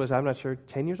Steffi was, I'm not sure,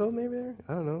 10 years old maybe there?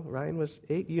 I don't know. Ryan was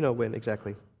 8. You know when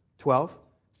exactly. 12.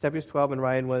 Steffi was 12 and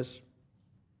Ryan was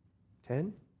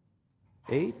 10?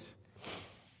 8?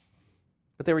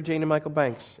 But they were Jane and Michael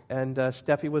Banks. And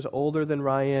Steffi was older than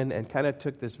Ryan and kind of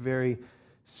took this very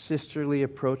sisterly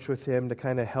approach with him to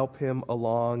kind of help him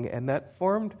along, and that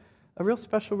formed a real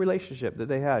special relationship that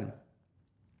they had.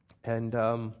 And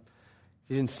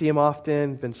you didn't see him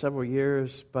often, been several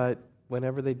years, but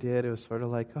whenever they did, it was sort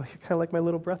of like, oh, you're kind of like my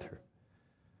little brother.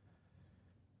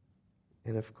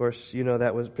 And of course,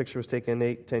 that picture was taken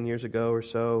 8-10 years ago or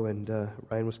so, and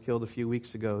Ryan was killed a few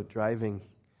weeks ago driving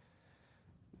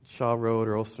Shaw Road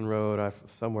or Olson Road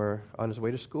somewhere on his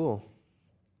way to school.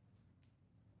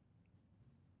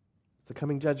 The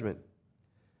coming judgment.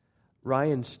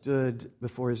 Ryan stood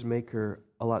before his Maker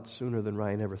a lot sooner than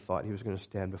Ryan ever thought he was going to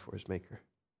stand before his Maker.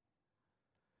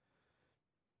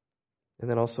 And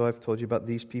then also I've told you about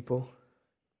these people.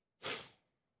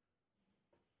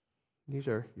 These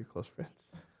are your close friends.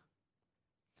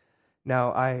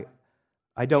 Now, I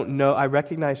don't know. I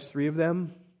recognize three of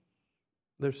them.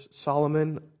 There's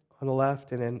Solomon on the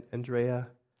left and Andrea.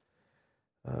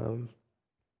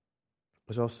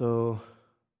 There's also,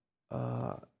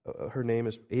 her name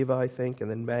is Ava, I think,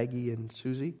 and then Maggie and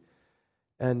Susie.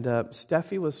 And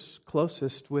Steffi was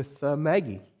closest with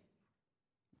Maggie.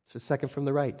 It's the second from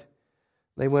the right.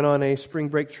 They went on a spring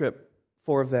break trip,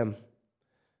 4 of them.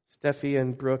 Steffi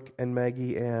and Brooke and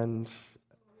Maggie and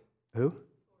who?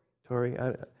 Tori.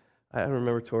 I don't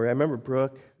remember Tori. I remember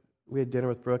Brooke. We had dinner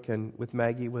with Brooke, and with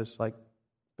Maggie was like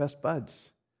best buds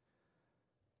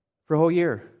for a whole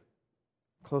year.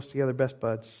 Close together, best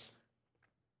buds.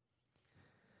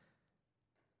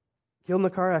 Killed in a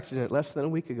car accident less than a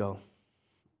week ago,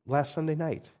 last Sunday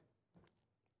night.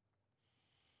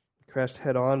 Crashed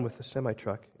head on with a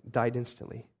semi-truck, died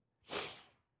instantly.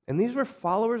 And these were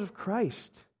followers of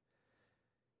Christ.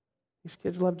 These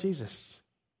kids love Jesus.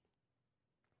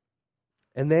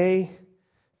 And they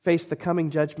face the coming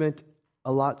judgment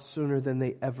a lot sooner than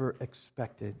they ever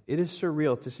expected. It is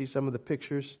surreal to see some of the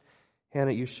pictures,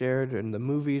 Hannah, you shared, and the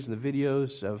movies and the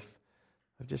videos of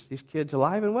just these kids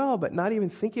alive and well, but not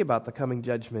even thinking about the coming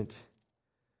judgment.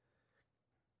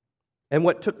 And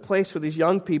what took place with these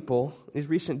young people these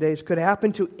recent days could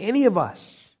happen to any of us.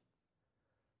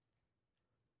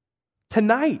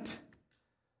 Tonight,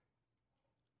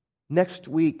 next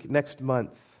week, next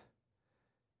month,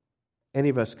 any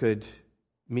of us could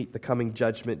meet the coming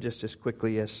judgment just as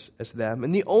quickly as them.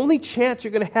 And the only chance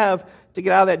you're going to have to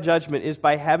get out of that judgment is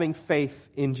by having faith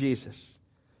in Jesus.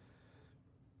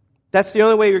 That's the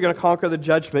only way you're going to conquer the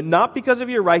judgment, not because of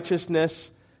your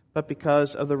righteousness, but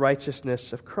because of the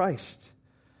righteousness of Christ.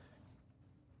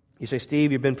 You say,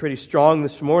 Steve, you've been pretty strong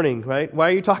this morning, right? Why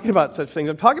are you talking about such things?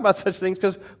 I'm talking about such things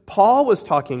because Paul was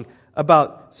talking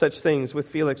about such things with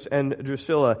Felix and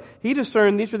Drusilla. He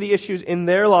discerned these were the issues in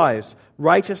their lives: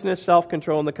 righteousness,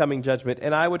 self-control, and the coming judgment.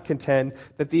 And I would contend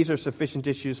that these are sufficient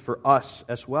issues for us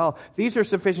as well. These are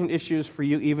sufficient issues for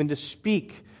you even to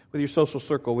speak with your social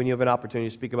circle when you have an opportunity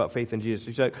to speak about faith in Jesus.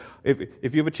 You say,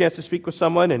 if you have a chance to speak with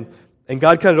someone and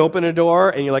God kind of opened a door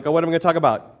and you're like, oh, what am I going to talk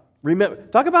about?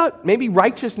 Talk about maybe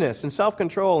righteousness and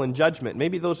self-control and judgment.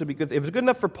 Maybe those would be good. If it's good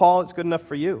enough for Paul, it's good enough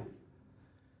for you.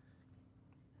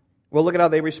 Well, look at how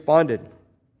they responded.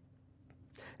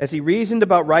 As he reasoned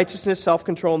about righteousness,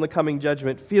 self-control, and the coming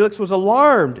judgment, Felix was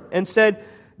alarmed and said,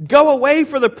 go away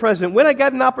for the present. When I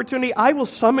get an opportunity, I will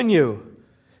summon you.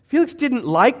 Felix didn't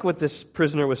like what this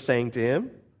prisoner was saying to him.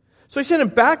 So he sent him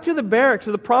back to the barracks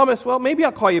with the promise, well, maybe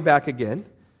I'll call you back again.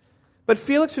 But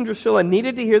Felix and Drusilla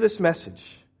needed to hear this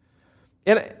message.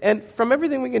 And from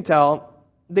everything we can tell,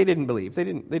 they didn't believe. They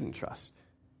didn't trust.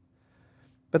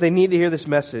 But they need to hear this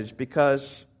message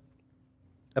because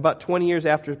about 20 years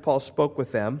after Paul spoke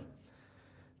with them,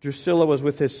 Drusilla was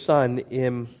with her son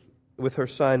in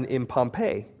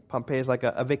Pompeii. Pompeii is like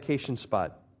a vacation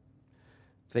spot.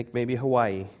 Think maybe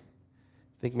Hawaii.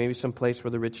 Think maybe some place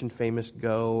where the rich and famous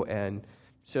go and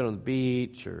sit on the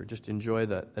beach or just enjoy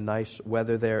the nice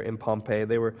weather there in Pompeii.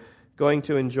 They were going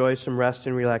to enjoy some rest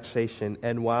and relaxation.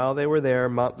 And while they were there,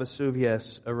 Mount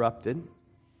Vesuvius erupted,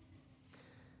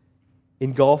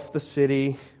 engulfed the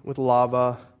city with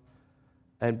lava,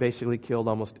 and basically killed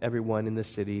almost everyone in the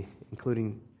city,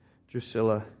 including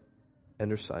Drusilla and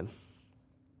her son.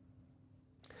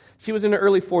 She was in her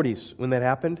early 40s when that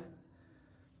happened.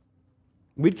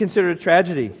 We'd consider it a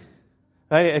tragedy,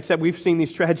 right? Except we've seen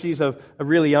these tragedies of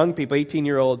really young people,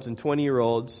 18-year-olds and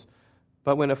 20-year-olds.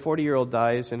 But when a 40-year-old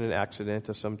dies in an accident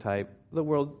of some type, the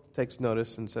world takes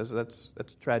notice and says that's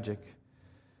tragic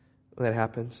when that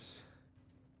happens.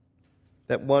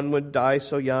 That one would die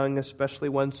so young, especially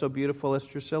one so beautiful as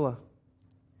Drusilla.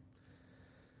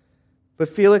 But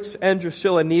Felix and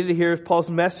Drusilla needed to hear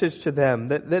Paul's message to them,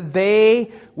 that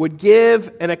they would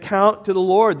give an account to the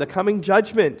Lord, the coming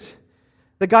judgment.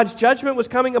 that God's judgment was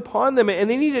coming upon them, and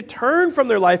they needed to turn from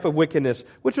their life of wickedness,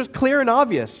 which was clear and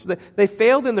obvious. They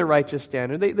failed in their righteous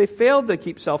standard. They failed to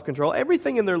keep self-control.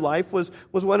 Everything in their life was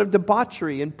one of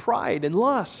debauchery and pride and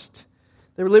lust.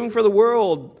 They were living for the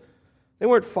world. They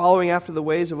weren't following after the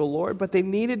ways of the Lord, but they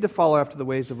needed to follow after the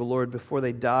ways of the Lord before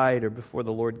they died or before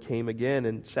the Lord came again.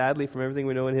 And sadly, from everything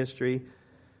we know in history,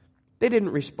 they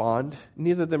didn't respond.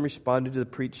 Neither of them responded to the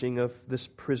preaching of this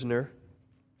prisoner.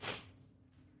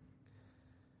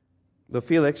 Though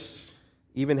Felix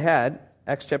even had,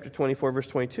 Acts chapter 24, verse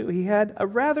 22, he had a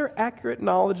rather accurate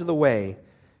knowledge of the way.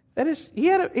 That is, he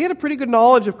had a pretty good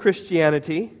knowledge of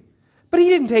Christianity, but he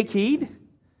didn't take heed.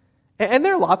 And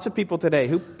there are lots of people today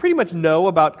who pretty much know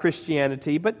about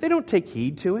Christianity, but they don't take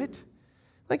heed to it.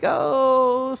 Like,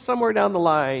 oh, somewhere down the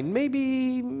line,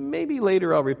 maybe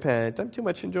later I'll repent. I'm too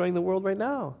much enjoying the world right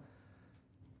now.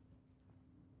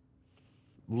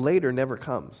 Later never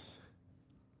comes.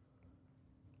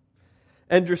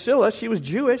 And Drusilla, she was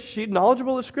Jewish. She's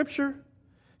knowledgeable of Scripture.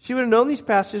 She would have known these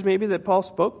passages maybe that Paul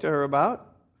spoke to her about.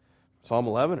 Psalm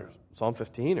 11 or Psalm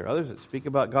 15 or others that speak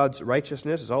about God's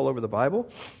righteousness. It's all over the Bible.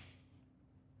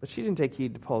 But she didn't take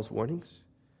heed to Paul's warnings.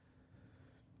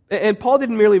 And Paul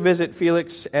didn't merely visit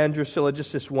Felix and Drusilla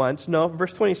just this once. No,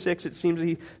 verse 26, it seems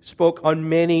he spoke on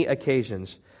many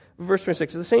occasions. Verse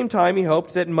 26, at the same time he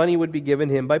hoped that money would be given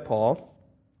him by Paul.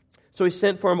 So he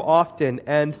sent for him often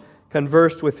and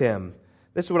conversed with him.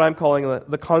 This is what I'm calling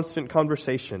the constant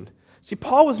conversation. See,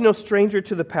 Paul was no stranger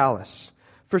to the palace.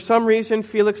 For some reason,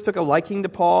 Felix took a liking to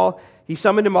Paul. He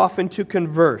summoned him often to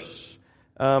converse.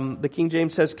 The King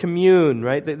James says commune,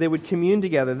 right? They would commune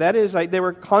together. That is, like, they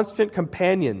were constant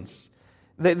companions.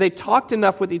 They talked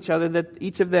enough with each other that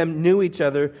each of them knew each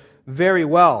other very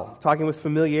well, talking with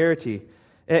familiarity.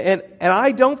 And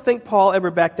I don't think Paul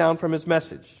ever backed down from his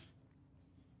message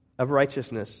of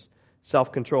righteousness,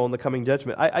 self-control, and the coming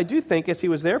judgment. I do think, as he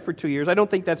was there for 2 years, I don't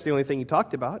think that's the only thing he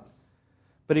talked about.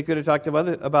 But he could have talked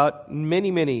about many,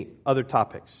 many other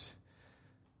topics.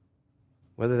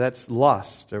 Whether that's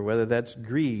lust, or whether that's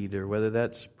greed, or whether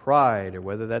that's pride, or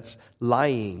whether that's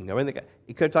lying.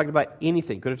 He could have talked about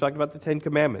anything. He could have talked about the Ten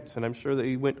Commandments. And I'm sure that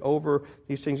he went over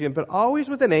these things again, but always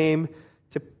with an aim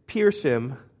to pierce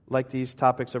him like these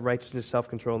topics of righteousness,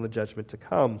 self-control, and the judgment to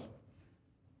come.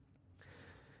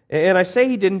 And I say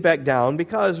he didn't back down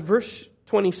because verse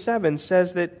 27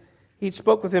 says that he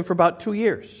spoke with him for about 2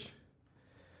 years.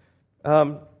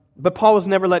 But Paul was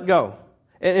never let go.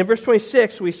 And in verse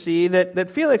 26, we see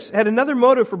that Felix had another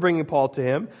motive for bringing Paul to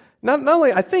him. Not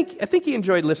only, I think he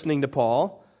enjoyed listening to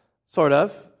Paul, sort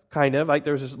of, kind of, like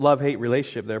there was this love-hate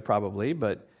relationship there probably,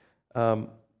 but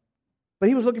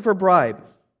he was looking for a bribe.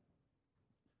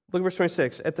 Look at verse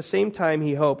 26. At the same time,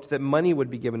 he hoped that money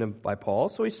would be given him by Paul,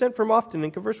 so he sent for him often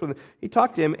and conversed with him. He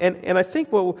talked to him, and I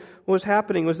think what was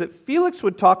happening was that Felix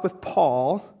would talk with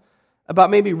Paul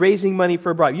about maybe raising money for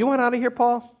a bribe. You want out of here,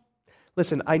 Paul?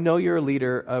 Listen, I know you're a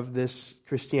leader of this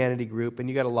Christianity group, and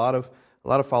you got a lot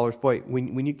of followers. Boy,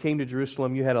 when you came to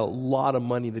Jerusalem, you had a lot of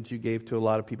money that you gave to a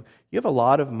lot of people. You have a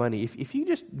lot of money. If you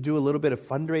just do a little bit of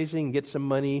fundraising and get some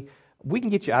money, we can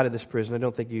get you out of this prison. I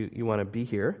don't think you want to be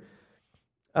here.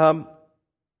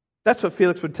 That's what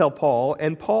Felix would tell Paul,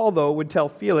 and Paul, though, would tell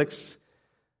Felix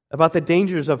about the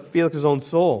dangers of Felix's own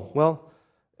soul. Well,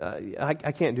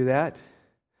 I can't do that.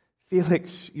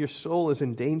 Felix, your soul is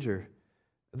in danger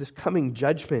of this coming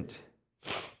judgment.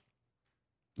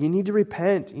 You need to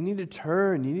repent. You need to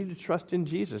turn. You need to trust in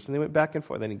Jesus. And they went back and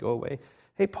forth. Then he'd go away.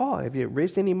 Hey, Paul, have you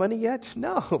raised any money yet?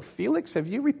 No. Felix, have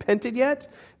you repented yet?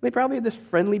 And they probably had this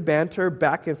friendly banter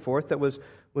back and forth that was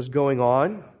going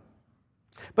on.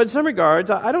 But in some regards,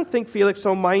 I don't think Felix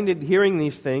so minded hearing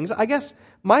these things.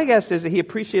 My guess is that he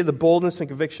appreciated the boldness and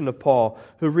conviction of Paul,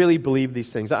 who really believed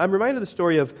these things. I'm reminded of the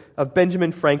story of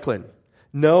Benjamin Franklin,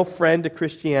 no friend to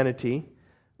Christianity,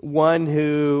 one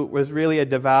who was really a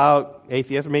devout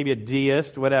atheist, or maybe a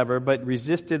deist, whatever, but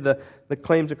resisted the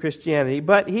claims of Christianity.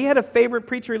 But he had a favorite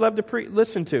preacher he loved to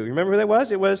listen to. You remember who that was?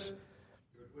 It was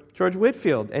George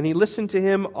Whitefield, and he listened to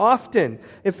him often.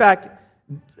 In fact,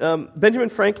 Benjamin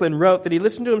Franklin wrote that he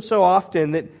listened to him so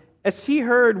often that as he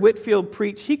heard Whitefield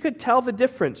preach, he could tell the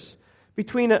difference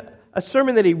between a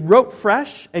sermon that he wrote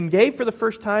fresh and gave for the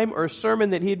first time, or a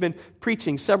sermon that he had been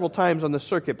preaching several times on the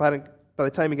circuit by the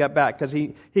time he got back, because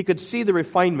he could see the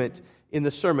refinement in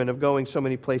the sermon of going so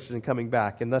many places and coming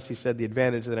back. And thus he said the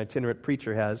advantage that an itinerant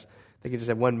preacher has, they can just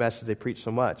have one message, they preach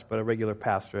so much, but a regular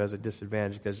pastor has a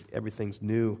disadvantage because everything's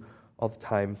new all the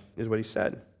time, is what he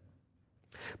said.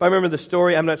 But I remember the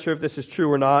story. I'm not sure if this is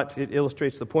true or not. It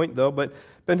illustrates the point, though. But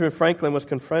Benjamin Franklin was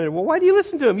confronted. Well, why do you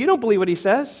listen to him? You don't believe what he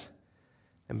says.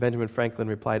 And Benjamin Franklin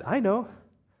replied, I know.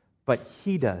 but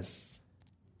he does.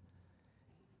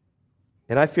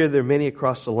 And I fear there are many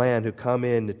across the land who come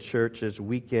into churches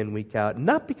week in, week out,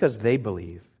 not because they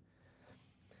believe,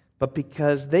 but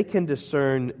because they can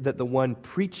discern that the one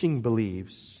preaching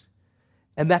believes.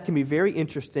 And that can be very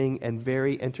interesting and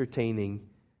very entertaining,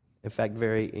 in fact,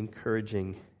 very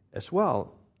encouraging as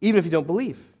well, even if you don't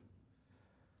believe.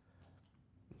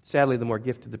 Sadly, the more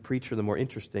gifted the preacher, the more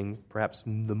interesting, perhaps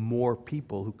the more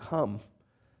people who come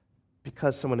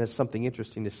because someone has something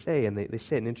interesting to say, and they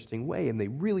say it in an interesting way, and they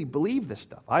really believe this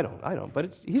stuff. I don't,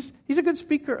 but he's a good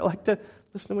speaker. I like to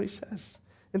listen to what he says.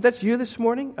 If that's you this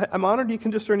morning, I'm honored you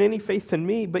can discern any faith in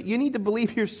me, but you need to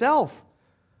believe yourself.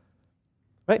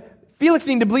 Right? Felix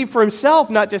needed to believe for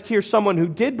himself, not just hear someone who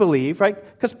did believe, right?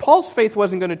 Because Paul's faith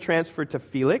wasn't going to transfer to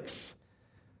Felix.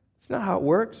 It's not how it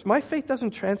works. My faith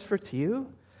doesn't transfer to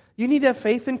you. You need to have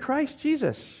faith in Christ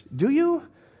Jesus. Do you?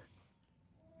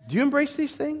 Do you embrace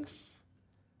these things?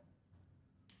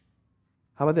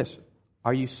 How about this?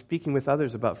 Are you speaking with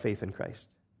others about faith in Christ?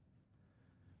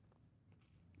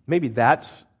 Maybe that's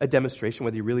a demonstration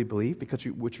whether you really believe, because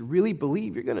what you really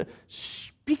believe, you're going to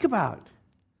speak about.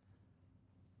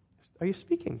 Are you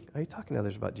speaking? Are you talking to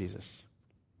others about Jesus?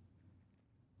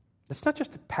 It's not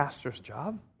just a pastor's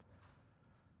job.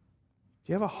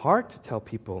 Do you have a heart to tell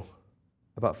people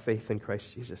about faith in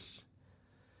Christ Jesus?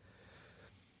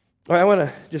 All right, I want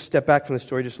to just step back from the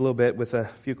story just a little bit with a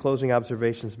few closing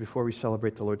observations before we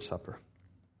celebrate the Lord's Supper.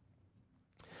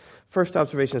 First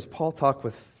observation is Paul talked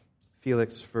with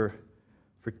Felix for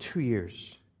 2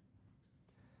 years.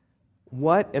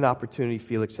 What an opportunity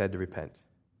Felix had to repent.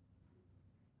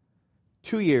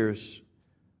 2 years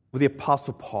with the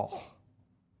Apostle Paul,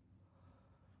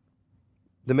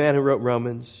 the man who wrote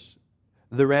Romans,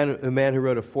 the man who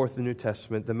wrote a fourth of the New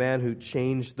Testament, the man who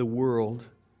changed the world,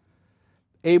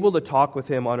 able to talk with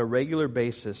him on a regular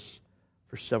basis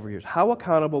for several years. How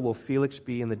accountable will Felix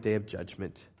be in the day of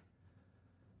judgment?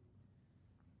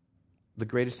 The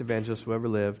greatest evangelist who ever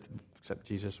lived, except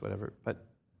Jesus, whatever. But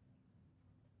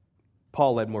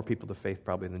Paul led more people to faith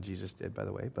probably than Jesus did, by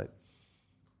the way. But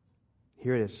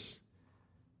here it is.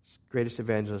 Greatest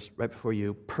evangelist right before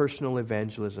you. Personal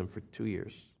evangelism for 2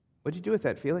 years. What did you do with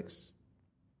that, Felix?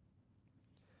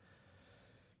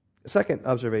 Second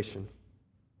observation.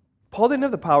 Paul didn't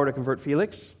have the power to convert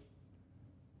Felix.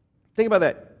 Think about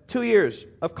that. 2 years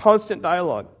of constant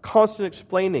dialogue, constant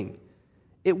explaining.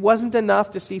 It wasn't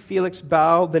enough to see Felix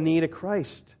bow the knee to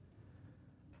Christ.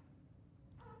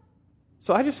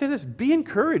 So I just say this, be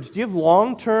encouraged. Do you have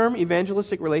long-term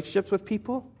evangelistic relationships with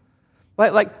people?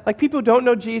 Like people who don't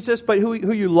know Jesus, but who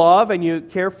you love and you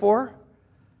care for?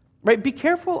 Right? Be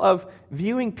careful of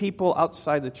viewing people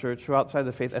outside the church or outside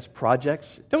the faith as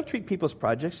projects. Don't treat people as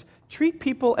projects. Treat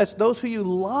people as those who you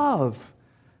love,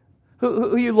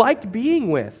 who you like being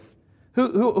with,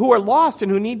 who are lost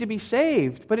and who need to be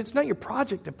saved. But it's not your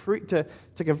project to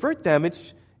convert them.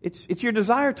 It's your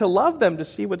desire to love them, to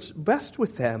see what's best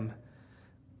with them.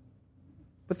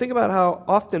 But think about how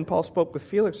often Paul spoke with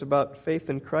Felix about faith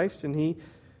in Christ, and he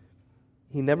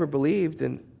never believed.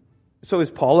 And so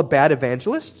is Paul a bad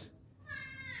evangelist?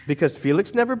 Because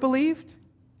Felix never believed?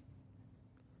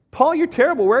 Paul, you're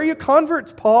terrible. Where are your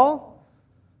converts, Paul?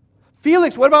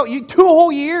 Felix, what about you? 2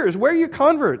 whole years. Where are your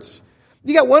converts?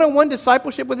 You got one-on-one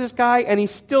discipleship with this guy, and he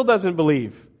still doesn't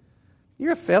believe.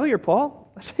 You're a failure,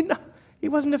 Paul. I said, no, he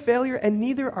wasn't a failure, and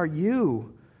neither are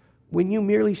you when you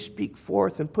merely speak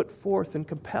forth and put forth and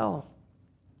compel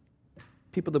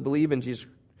people to believe in Jesus.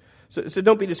 So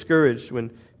don't be discouraged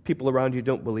when people around you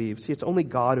don't believe. See, it's only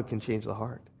God who can change the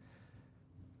heart.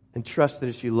 And trust that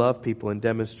as you love people and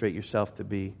demonstrate yourself to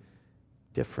be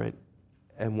different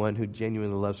and one who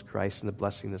genuinely loves Christ and the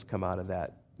blessing that's come out of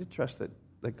that, you trust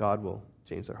that God will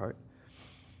change their heart.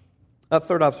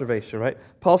 Third observation, right?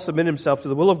 Paul submitted himself to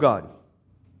the will of God.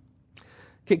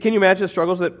 Can you imagine the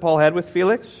struggles that Paul had with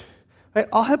Felix? Right?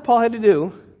 All Paul had to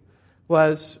do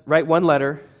was write one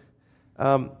letter.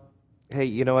 Hey,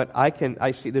 you know what?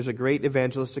 I see there's a great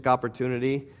evangelistic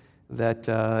opportunity that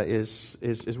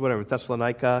is whatever,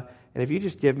 Thessalonica. And if you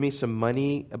just give me some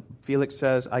money, Felix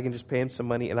says, I can just pay him some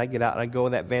money and I get out and I go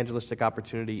in that evangelistic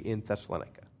opportunity in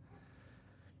Thessalonica.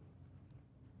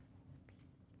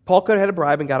 Paul could have had a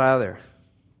bribe and got out of there.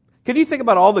 Can you think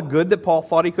about all the good that Paul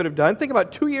thought he could have done? Think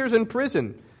about 2 years in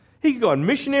prison. He could go on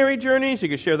missionary journeys. He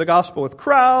could share the gospel with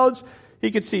crowds.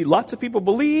 He could see lots of people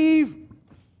believe.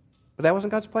 But that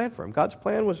wasn't God's plan for him. God's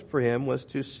plan was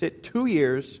to sit 2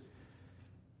 years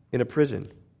in a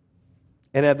prison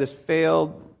and have this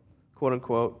failed,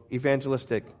 quote-unquote,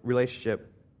 evangelistic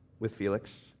relationship with Felix.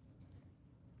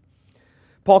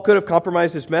 Paul could have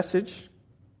compromised his message.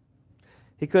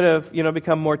 He could have,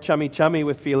 become more chummy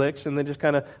with Felix and then just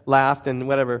kind of laughed and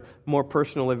whatever, more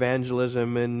personal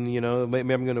evangelism and,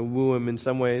 maybe I'm going to woo him in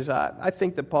some ways. I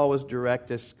think that Paul was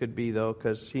direct as could be, though,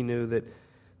 because he knew that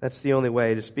that's the only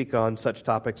way to speak on such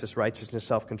topics as righteousness,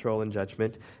 self-control, and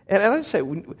judgment. And I just say,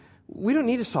 we don't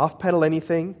need to soft pedal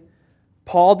anything.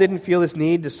 Paul didn't feel this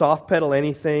need to soft pedal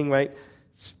anything, right?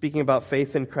 Speaking about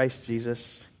faith in Christ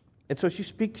Jesus. And so as you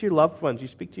speak to your loved ones, you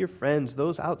speak to your friends,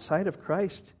 those outside of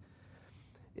Christ,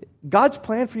 God's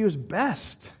plan for you is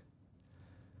best.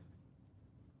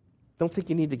 Don't think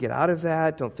you need to get out of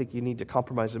that. Don't think you need to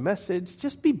compromise the message.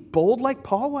 Just be bold like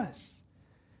Paul was.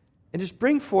 And just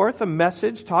bring forth a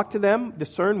message, talk to them,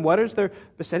 discern what is their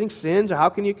besetting sins, or how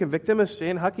can you convict them of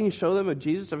sin, how can you show them of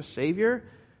Jesus, of a Savior.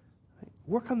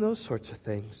 Work on those sorts of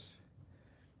things.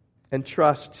 And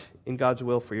trust in God's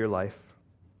will for your life.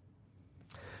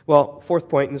 Well, fourth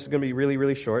point, and this is going to be really,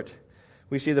 really short.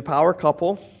 We see the power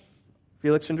couple,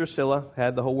 Felix and Drusilla,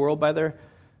 had the whole world by their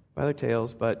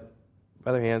tails, but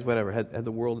by their hands, whatever, had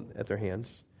the world at their hands.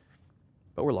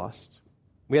 But we're lost.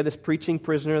 We had this preaching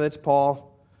prisoner, that's Paul.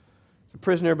 He's a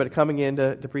prisoner, but coming in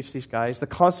to preach to these guys. The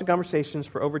constant conversations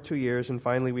for over 2 years, and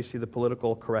finally we see the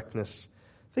political correctness.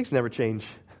 Things never change.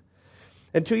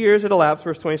 And 2 years had elapsed,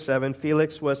 verse 27.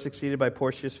 Felix was succeeded by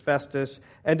Porcius Festus,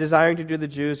 and desiring to do the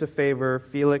Jews a favor,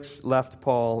 Felix left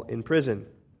Paul in prison.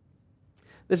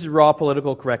 This is raw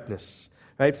political correctness.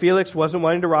 Right? Felix wasn't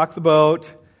wanting to rock the boat.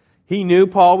 He knew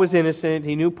Paul was innocent.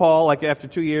 He knew Paul, like after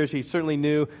 2 years, he certainly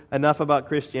knew enough about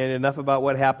Christianity, enough about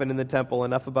what happened in the temple,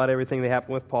 enough about everything that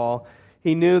happened with Paul.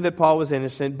 He knew that Paul was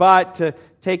innocent, but to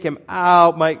take him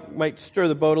out might stir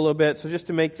the boat a little bit. So just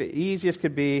to make the easiest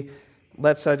could be,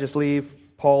 let's just leave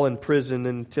Paul in prison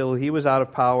until he was out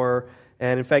of power.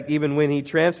 And in fact, even when he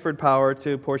transferred power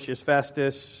to Porcius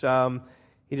Festus,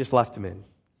 he just left him in.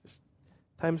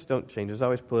 Times don't change. There's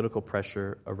always political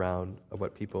pressure around of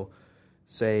what people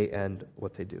say and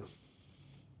what they do.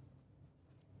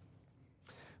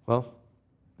 Well,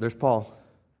 there's Paul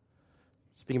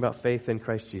speaking about faith in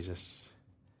Christ Jesus.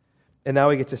 And now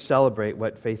we get to celebrate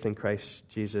what faith in Christ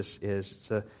Jesus is.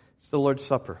 It's the Lord's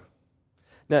Supper.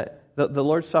 Now, the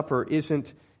Lord's Supper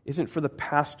isn't for the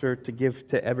pastor to give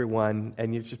to everyone,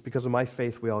 and just because of my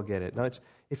faith we all get it. No, it's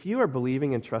if you are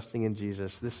believing and trusting in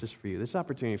Jesus, this is for you. This is an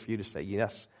opportunity for you to say,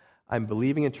 yes, I'm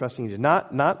believing and trusting in Jesus.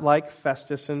 Not like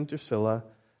Festus and Drusilla,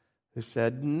 who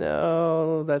said,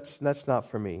 no, that's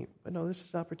not for me. But no, this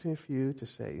is an opportunity for you to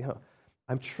say,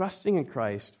 I'm trusting in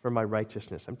Christ for my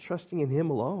righteousness. I'm trusting in Him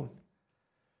alone.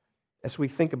 As we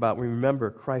think about, we remember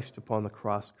Christ upon the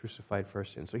cross, crucified for our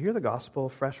sins. So hear the gospel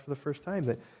fresh for the first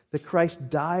time, that Christ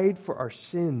died for our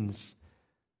sins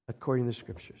according to the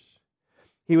Scriptures.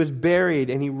 He was buried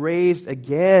and He raised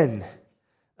again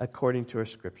according to our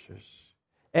Scriptures.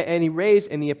 And He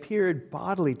raised and He appeared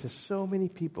bodily to so many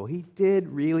people. He did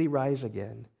really rise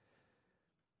again.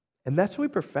 And that's what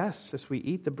we profess as we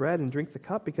eat the bread and drink the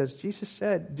cup, because Jesus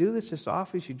said, do this as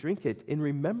often as you drink it in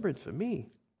remembrance of me.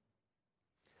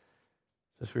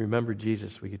 As we remember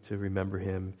Jesus, we get to remember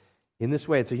Him in this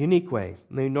way. It's a unique way.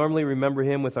 We normally remember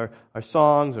Him with our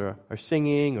songs or our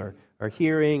singing or our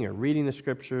hearing or reading the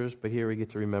Scriptures, but here we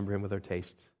get to remember Him with our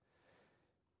taste.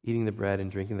 Eating the bread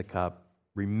and drinking the cup,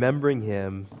 remembering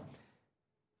Him.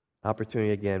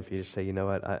 Opportunity again for you to say, you know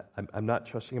what, I'm not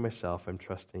trusting in myself, I'm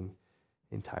trusting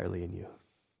entirely in you.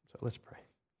 So let's pray.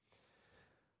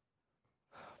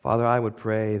 Father, I would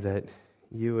pray that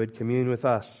you would commune with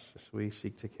us as we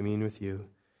seek to commune with you.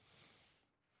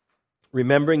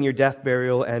 Remembering your death,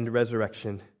 burial, and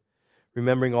resurrection.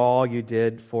 Remembering all you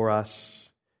did for us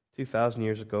 2,000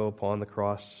 years ago upon the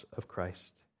cross of Christ.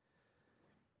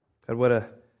 God,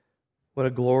 what a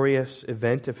glorious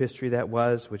event of history that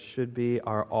was, which should be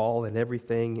our all and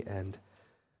everything. And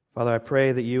Father, I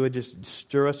pray that you would just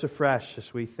stir us afresh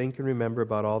as we think and remember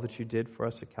about all that you did for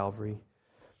us at Calvary.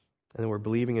 And we're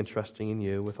believing and trusting in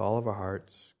you with all of our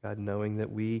hearts, God, knowing that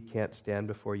we can't stand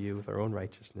before you with our own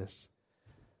righteousness.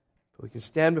 But we can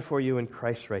stand before you in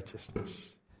Christ's righteousness.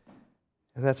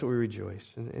 And that's what we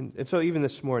rejoice. And so even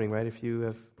this morning, right, if you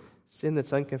have sin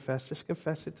that's unconfessed, just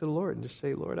confess it to the Lord and just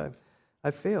say, Lord,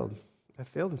 I've failed. I've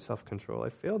failed in self-control.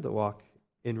 I've failed to walk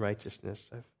in righteousness.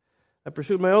 I've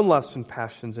pursued my own lusts and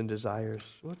passions and desires.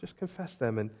 Well, just confess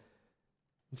them. And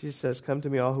Jesus says, come to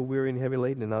me all who weary and heavy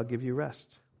laden, and I'll give you rest.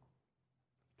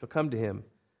 So come to Him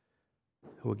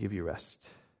who will give you rest.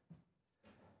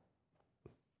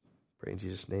 Pray in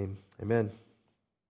Jesus' name. Amen.